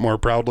little bit more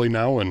proudly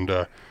now.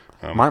 And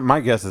my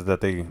guess is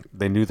that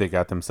they knew they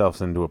got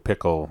themselves into a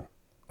pickle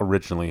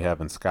originally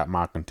having Scott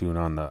Mockentune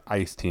on the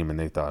Ice Team, and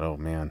they thought, oh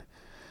man,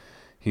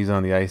 he's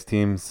on the Ice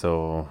Team,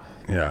 so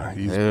yeah,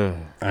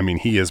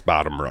 he is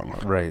bottom rung.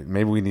 Right.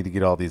 Maybe we need to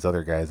get all these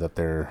other guys up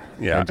there.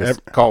 Yeah,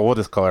 and we'll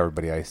just call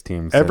everybody Ice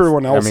Team.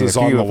 Everyone else is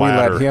on the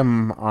ladder. If we let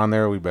him on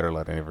there, we better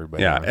let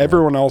everybody. Yeah,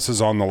 everyone else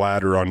is on the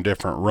ladder on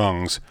different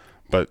rungs.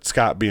 But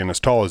Scott, being as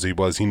tall as he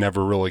was, he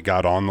never really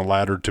got on the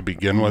ladder to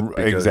begin with.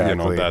 Because,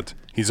 exactly.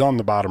 He's on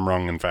the bottom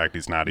rung. In fact,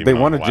 he's not even. They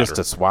on wanted the ladder. just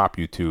to swap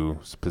you two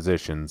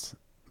positions,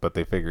 but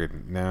they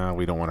figured,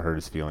 we don't want to hurt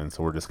his feelings,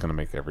 so we're just going to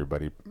make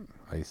everybody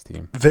Ice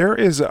Team. There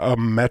is a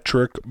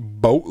metric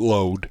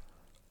boatload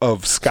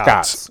of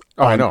Scotts.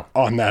 I know.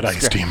 On that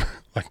Ice Team.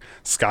 Like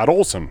Scott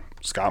Olson,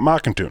 Scott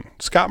Mockentune,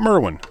 Scott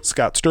Merwin,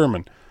 Scott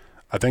Sturman.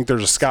 I think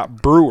there's a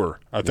Scott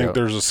Brewer. I think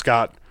there's a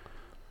Scott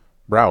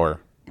Brower.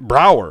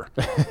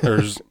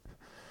 There's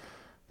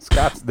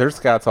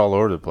Scotts all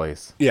over the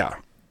place. Yeah.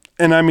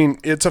 And I mean,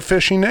 it's a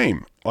fishy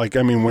name. Like,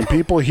 I mean, when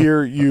people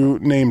hear you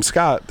name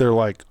Scott, they're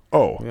like,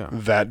 oh,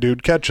 that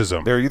dude catches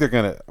them. They're either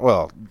going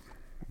to,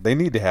 they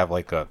need to have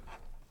like a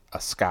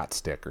Scott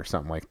stick or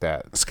something like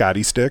that.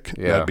 Scotty stick?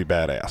 Yeah. That'd be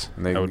badass.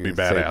 That would be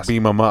badass.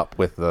 Beam them up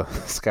with the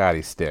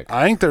Scotty stick.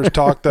 I think there's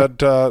talk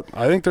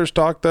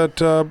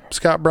that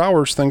Scott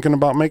Brower's thinking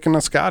about making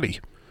a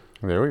Scotty.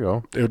 There we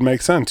go. It would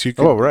make sense. You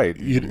could, right.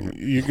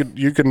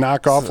 You could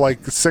knock off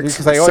like six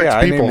say, people.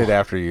 I named it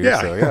after you.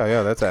 Yeah,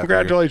 so that's after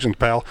congratulations,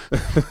 pal.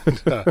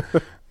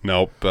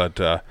 Nope,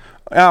 but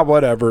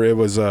whatever. It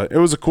was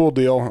a cool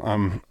deal.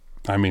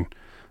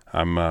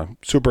 I'm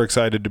super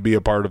excited to be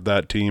a part of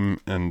that team,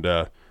 and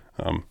I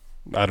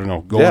don't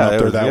know, going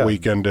up there that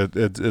weekend.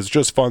 It's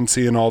just fun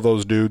seeing all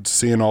those dudes,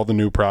 seeing all the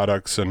new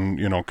products, and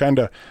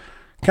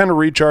kind of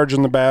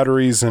recharging the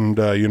batteries and,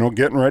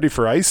 getting ready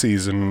for ice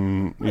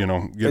season,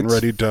 getting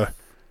ready to.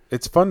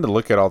 It's fun to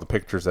look at all the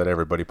pictures that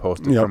everybody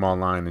posted from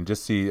online and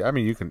just see,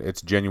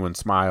 it's genuine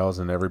smiles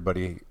and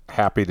everybody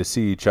happy to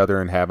see each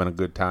other and having a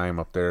good time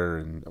up there,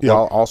 and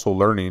while also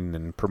learning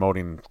and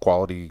promoting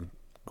quality,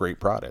 great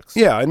products.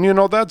 Yeah.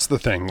 And, that's the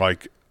thing.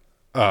 Like,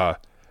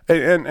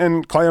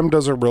 and Clam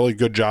does a really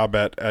good job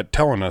at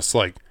telling us,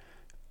 like,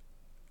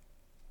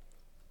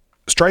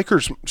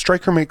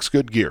 Striker makes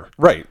good gear.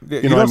 Right.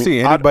 You don't see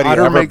anybody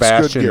Otter ever makes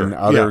bashing good gear.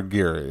 other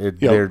gear.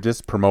 They're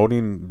just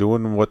promoting,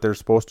 doing what they're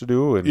supposed to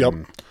do,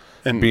 and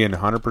being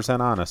 100%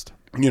 honest.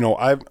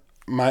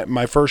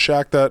 My first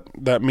shack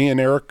that me and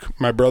Eric,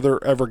 my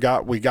brother, ever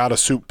got, we got a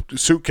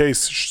suitcase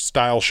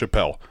style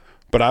Chappelle.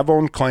 But I've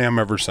owned Clam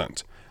ever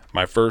since.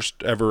 My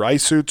first ever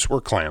ice suits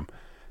were Clam.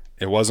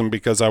 It wasn't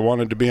because I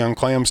wanted to be on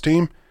Clam's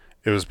team.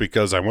 It was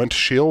because I went to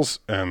Shields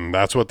and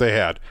that's what they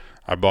had.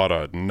 I bought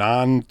a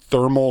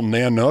non-thermal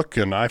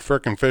Nanook, and I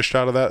frickin' fished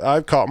out of that.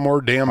 I've caught more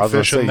damn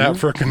fish in that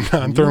frickin'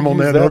 non-thermal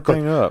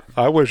Nanook.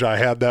 I wish I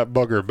had that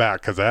bugger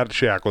back, because that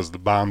shack was the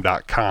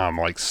bomb.com.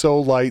 Like, so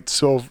light,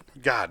 so...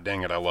 God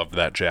dang it, I loved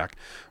that shack.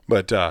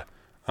 But,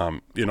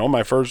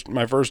 my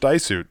first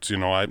ice suits,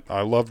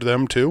 I loved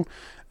them too.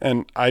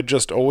 And I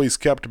just always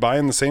kept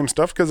buying the same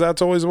stuff because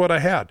that's always what I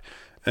had.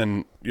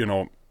 And,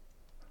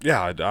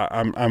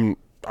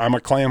 I'm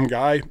a Clam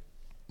guy.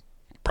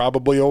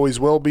 Probably always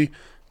will be.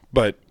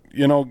 But,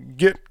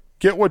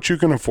 get what you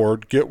can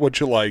afford, get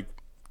what you like.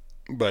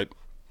 But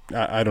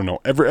I don't know.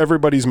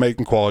 Everybody's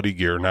making quality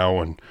gear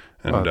now, and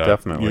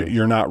definitely.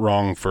 You're not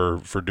wrong for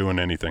doing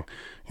anything.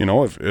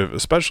 If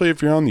especially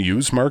if you're on the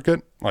used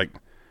market, like,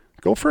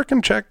 go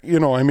frickin' check.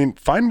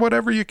 Find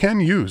whatever you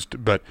can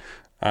used. But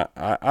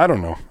I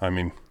don't know.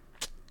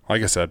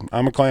 Like I said,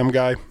 I'm a Clam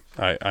guy.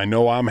 I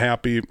know I'm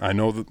happy. I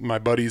know that my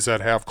buddies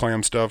that have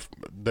Clam stuff,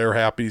 they're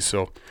happy.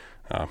 So,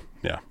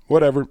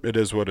 whatever. It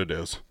is what it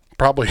is.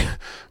 Probably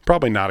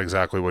not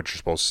exactly what you're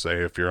supposed to say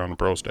if you're on the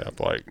pro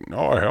staff. Like,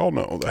 no, hell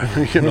no,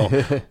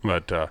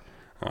 But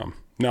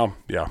no,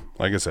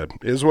 like I said,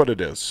 is what it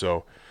is.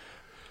 So,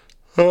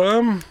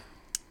 we're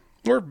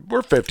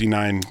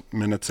 59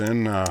 minutes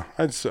in.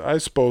 I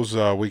suppose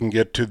we can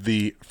get to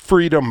the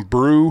Freedom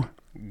Brew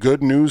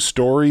good news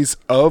stories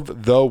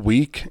of the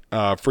week.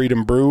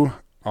 Freedom Brew,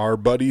 our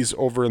buddies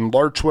over in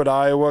Larchwood,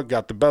 Iowa,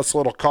 got the best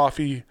little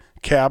coffee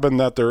cabin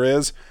that there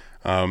is.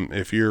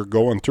 If you're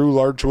going through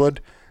Larchwood,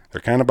 they're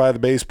kind of by the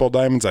baseball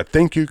diamonds. I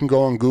think you can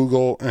go on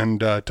Google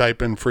and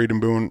type in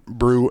Freedom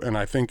Brew, and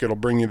I think it'll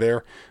bring you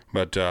there.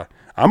 But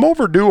I'm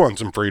overdue on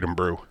some Freedom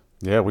Brew.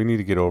 Yeah, we need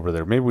to get over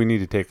there. Maybe we need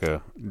to take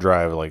a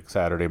drive like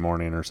Saturday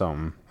morning or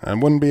something. It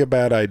wouldn't be a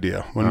bad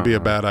idea. Wouldn't be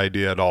a bad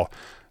idea at all.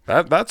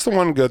 That's the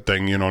one good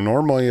thing.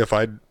 Normally if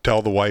I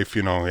tell the wife,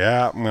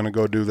 I'm going to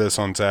go do this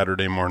on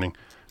Saturday morning,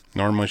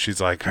 normally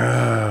she's like,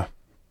 I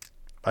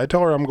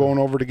tell her I'm going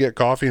over to get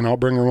coffee and I'll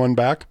bring her one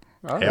back.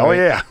 Hell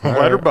yeah,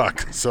 let her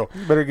buck. So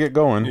you better get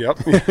going. Yep.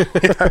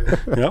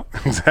 Yep.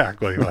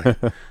 Exactly. Like,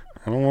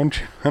 I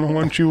don't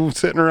want you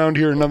sitting around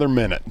here another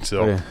minute.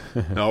 So,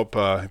 nope.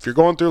 If you're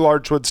going through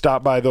Larchwood,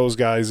 stop by those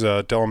guys.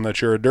 Tell them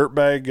that you're a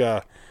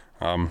dirtbag.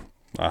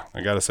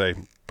 I gotta say,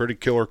 pretty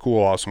killer,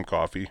 cool, awesome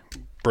coffee.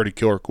 Pretty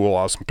killer, cool,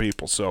 awesome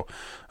people. So,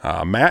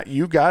 Matt,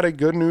 you got a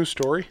good news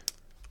story?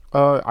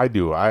 I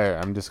do.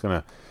 I'm just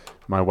gonna.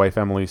 My wife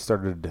Emily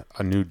started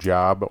a new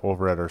job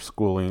over at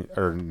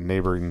our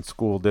neighboring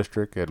school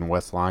district in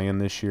West Lyon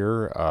this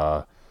year.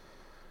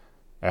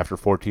 After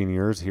 14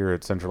 years here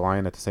at Central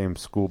Lyon at the same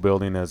school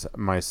building as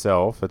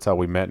myself. That's how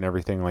we met and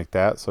everything like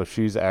that. So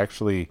she's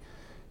actually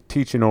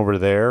teaching over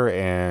there,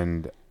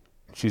 and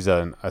she's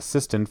an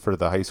assistant for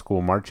the high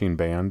school marching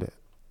band.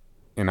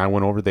 And I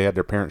went over, they had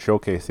their parent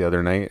showcase the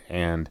other night,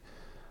 and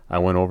I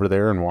went over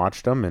there and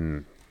watched them,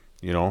 and,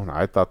 you know,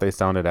 I thought they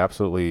sounded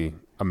absolutely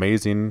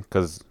amazing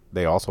because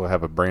they also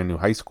have a brand new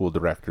high school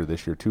director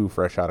this year too,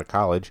 fresh out of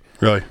college.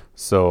 Really?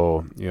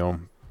 So, you know,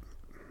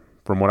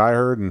 from what I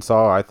heard and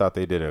saw, I thought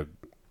they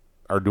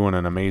are doing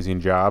an amazing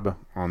job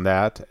on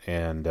that.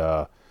 And,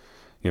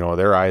 you know,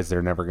 their eyes,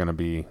 they're never going to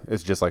be,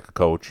 it's just like a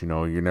coach, you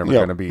know, you're never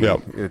going to be,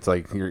 it's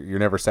like you're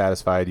never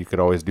satisfied. You could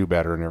always do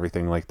better and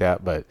everything like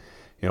that. But,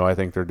 you know, I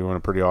think they're doing a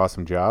pretty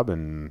awesome job,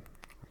 and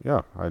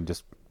yeah, I'm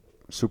just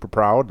super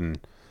proud, and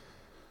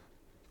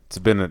it's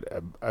been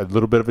a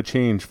little bit of a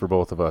change for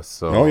both of us.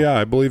 So. Oh yeah,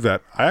 I believe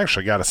that. I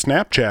actually got a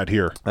Snapchat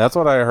here. That's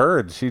what I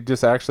heard. She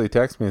just actually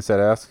texted me and said,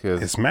 "Ask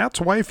is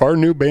Matt's wife our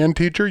new band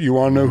teacher? You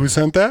want to know who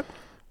sent that?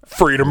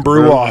 Freedom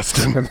Brew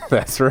Austin."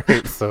 That's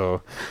right.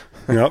 So,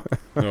 yep.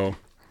 So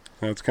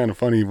that's kind of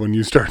funny when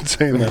you started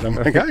saying that. I'm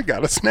like, I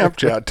got a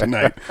Snapchat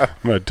tonight,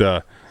 but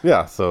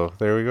yeah. So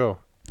there we go.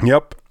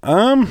 Yep.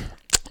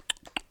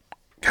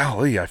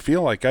 Golly, I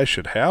feel like I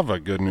should have a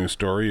good news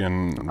story,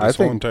 and this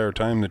whole entire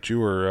time that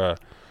you were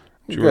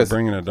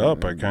bringing it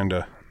up, I kind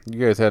of.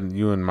 You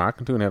and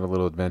Mockington had a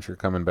little adventure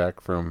coming back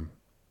from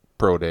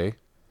Pro Day.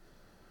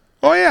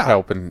 Oh yeah,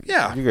 helping.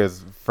 Yeah, you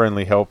guys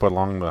friendly help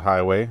along the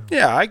highway.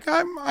 Yeah, I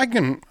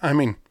can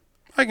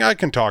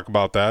talk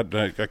about that.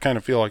 I kind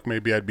of feel like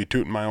maybe I'd be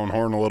tooting my own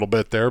horn a little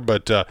bit there,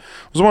 but it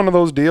was one of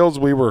those deals.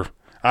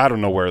 I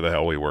don't know where the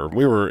hell we were.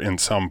 We were in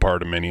some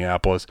part of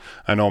Minneapolis.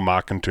 I know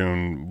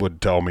Mockington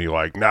would tell me,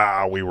 like,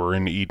 nah, we were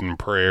in Eden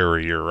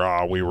Prairie,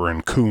 or we were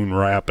in Coon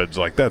Rapids.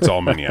 Like, that's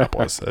all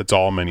Minneapolis. It's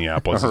all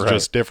Minneapolis. It's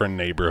just different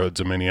neighborhoods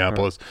of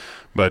Minneapolis.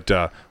 But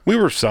we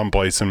were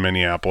someplace in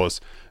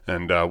Minneapolis,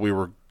 and we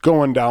were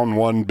going down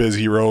one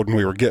busy road, and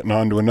we were getting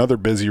onto another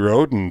busy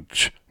road, and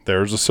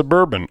there's a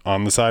Suburban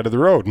on the side of the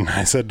road. And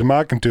I said to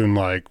Mockington,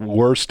 like,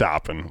 we're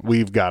stopping.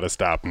 We've got to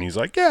stop. And he's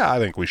like, yeah, I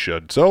think we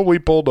should. So we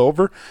pulled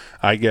over.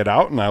 I get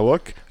out and I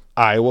look,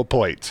 Iowa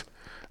plates.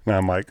 And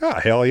I'm like, oh,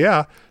 hell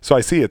yeah. So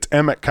I see it's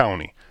Emmett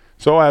County.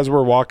 So as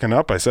we're walking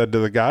up, I said to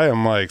the guy,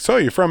 I'm like, so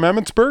you from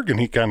Emmetsburg? And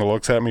he kind of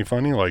looks at me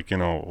funny, like, you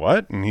know,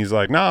 what? And he's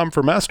like, no, I'm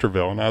from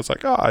Esterville. And I was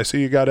like, oh, I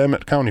see you got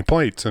Emmett County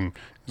plates. And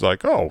he's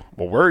like, oh,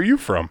 well, where are you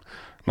from?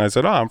 And I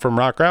said, oh, I'm from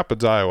Rock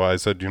Rapids, Iowa. I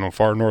said, you know,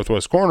 far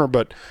northwest corner,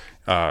 but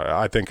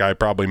I think I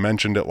probably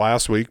mentioned it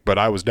last week, but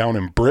I was down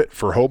in Britt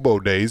for Hobo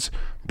Days,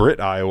 Britt,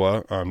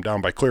 Iowa,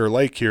 down by Clear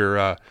Lake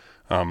here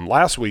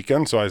last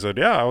weekend. So I said,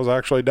 yeah, I was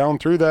actually down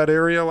through that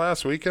area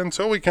last weekend.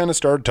 So we kind of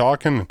started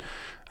talking.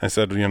 I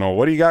said, you know,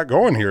 what do you got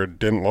going here? It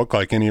didn't look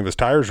like any of his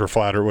tires were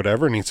flat or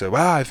whatever. And he said,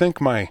 well, I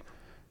think my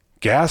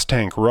gas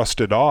tank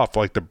rusted off,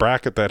 like the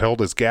bracket that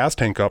held his gas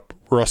tank up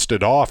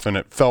rusted off, and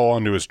it fell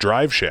onto his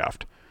drive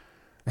shaft.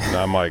 And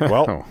I'm like,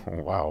 well,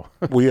 wow,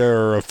 we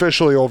are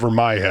officially over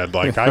my head.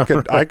 Like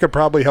I could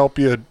probably help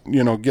you,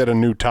 you know, get a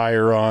new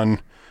tire on.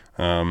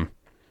 And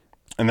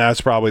that's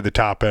probably the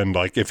top end.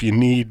 Like if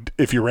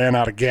you ran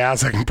out of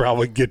gas, I can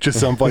probably get you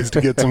someplace to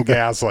get some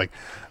gas. Like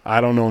I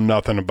don't know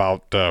nothing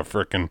about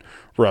frickin'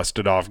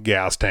 rusted off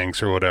gas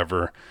tanks or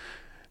whatever.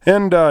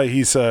 And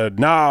he said,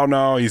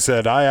 no. He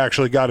said, I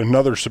actually got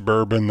another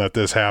Suburban that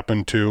this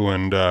happened to.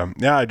 And,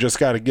 yeah, I just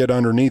got to get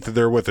underneath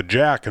there with a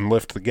jack and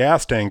lift the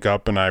gas tank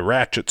up, and I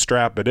ratchet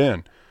strap it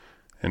in.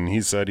 And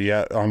he said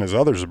on his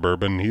other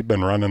Suburban, he'd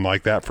been running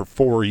like that for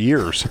 4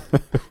 years.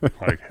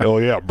 Like,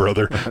 hell yeah,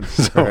 brother.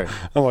 So right.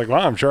 I'm like,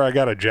 well, I'm sure I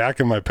got a jack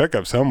in my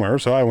pickup somewhere.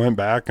 So I went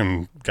back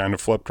and kind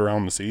of flipped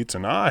around the seats,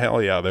 and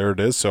hell yeah, there it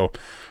is. So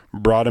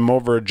brought him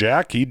over a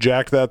jack. He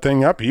jacked that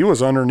thing up. He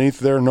was underneath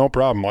there, no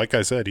problem. Like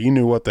I said, he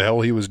knew what the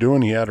hell he was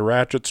doing. He had a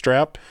ratchet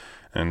strap,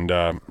 and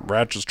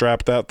ratchet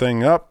strapped that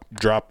thing up,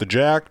 dropped the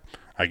jack.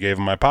 I gave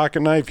him my pocket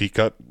knife. He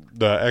cut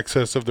the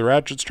excess of the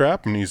ratchet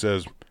strap, and he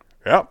says,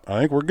 yeah, I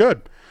think we're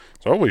good.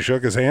 So we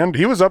shook his hand.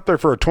 He was up there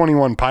for a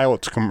 21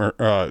 Pilots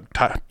commercial,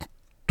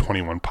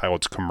 21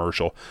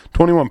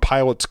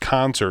 Pilots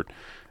concert,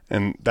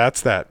 and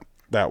that's that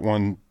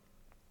one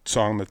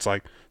song that's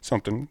like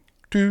something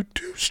too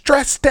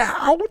stressed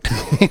out.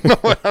 You know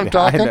what I'm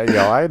talking?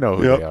 I know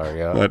who they are.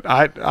 Yeah, but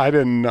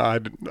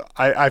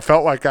I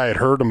felt like I had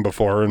heard them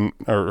before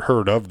or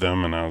heard of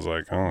them, and I was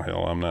like, oh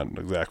hell, I'm not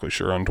exactly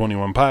sure on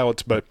 21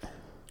 Pilots, but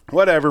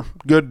whatever.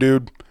 Good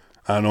dude.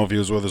 I don't know if he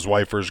was with his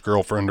wife or his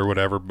girlfriend or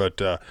whatever, but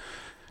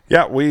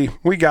Yeah,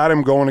 we got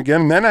him going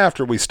again. And then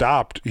after we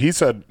stopped, he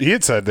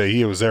had said that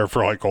he was there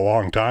for like a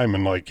long time,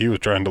 and like he was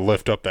trying to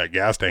lift up that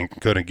gas tank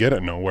and couldn't get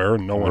it nowhere,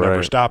 and no one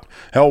ever stopped.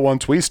 Hell,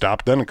 once we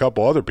stopped, then a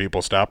couple other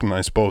people stopped, and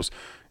I suppose,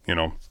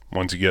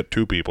 once you get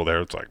two people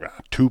there, it's like,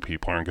 two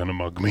people aren't going to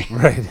mug me.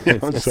 Right.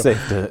 It's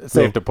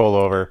safe to pull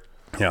over.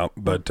 Yeah,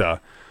 but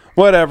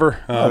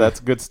whatever. That's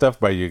good stuff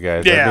by you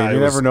guys. Yeah, you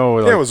never know.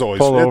 Like, it was always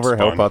pull over, fun.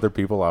 help other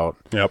people out.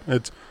 Yep,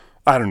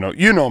 I don't know.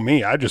 You know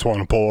me. I just want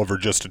to pull over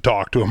just to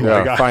talk to him.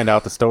 Yeah, find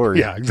out the story.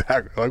 Yeah,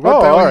 exactly. Like, what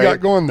the hell you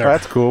got going there?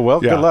 That's cool. Well,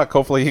 good luck.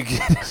 Hopefully you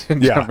get it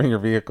and jump in your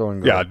vehicle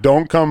and go. Yeah,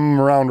 don't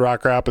come around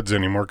Rock Rapids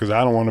anymore because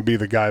I don't want to be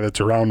the guy that's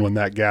around when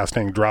that gas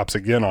tank drops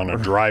again on a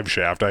drive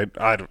shaft.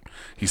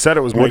 He said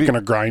it was making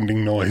a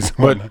grinding noise.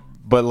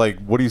 But like,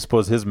 what do you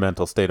suppose his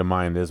mental state of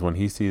mind is when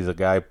he sees a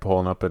guy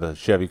pulling up at a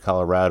Chevy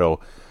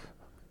Colorado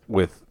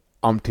with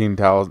umpteen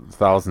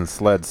thousand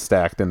sleds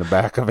stacked in the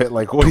back of it?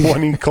 Like,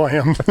 20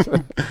 clams,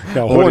 a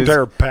whole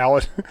entire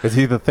pallet. Is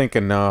he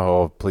thinking,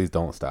 no, please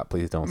don't stop,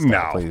 please don't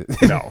stop, please.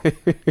 No.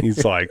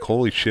 He's like,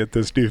 holy shit,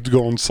 this dude's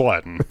going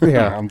sledding.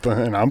 Yeah,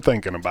 and I'm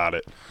thinking about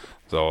it.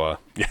 So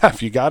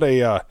if you got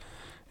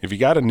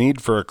a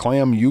need for a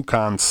Clam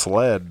Yukon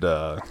sled,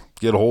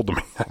 get a hold of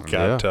me.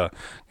 I got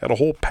a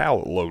whole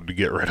pallet load to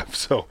get rid of.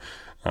 So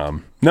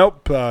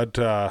nope,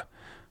 but.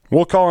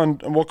 We'll call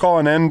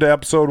an end to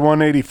episode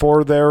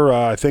 184 there.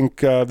 I think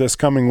this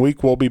coming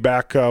week we'll be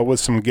back with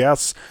some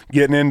guests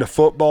getting into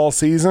football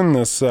season.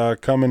 This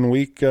coming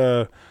week,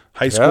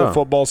 high school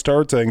football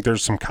starts. I think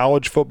there's some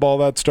college football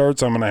that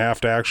starts. I'm going to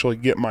have to actually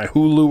get my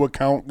Hulu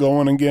account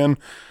going again.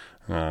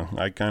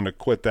 I kind of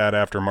quit that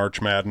after March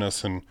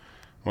Madness and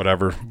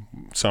whatever,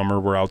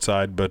 summer we're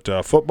outside.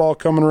 But football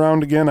coming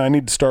around again. I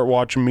need to start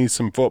watching me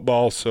some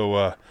football,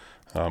 so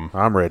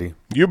I'm ready.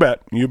 You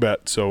bet.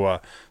 So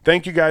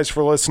thank you guys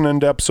for listening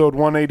to episode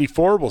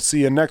 184. We'll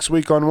see you next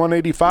week on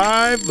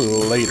 185.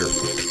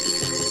 Later.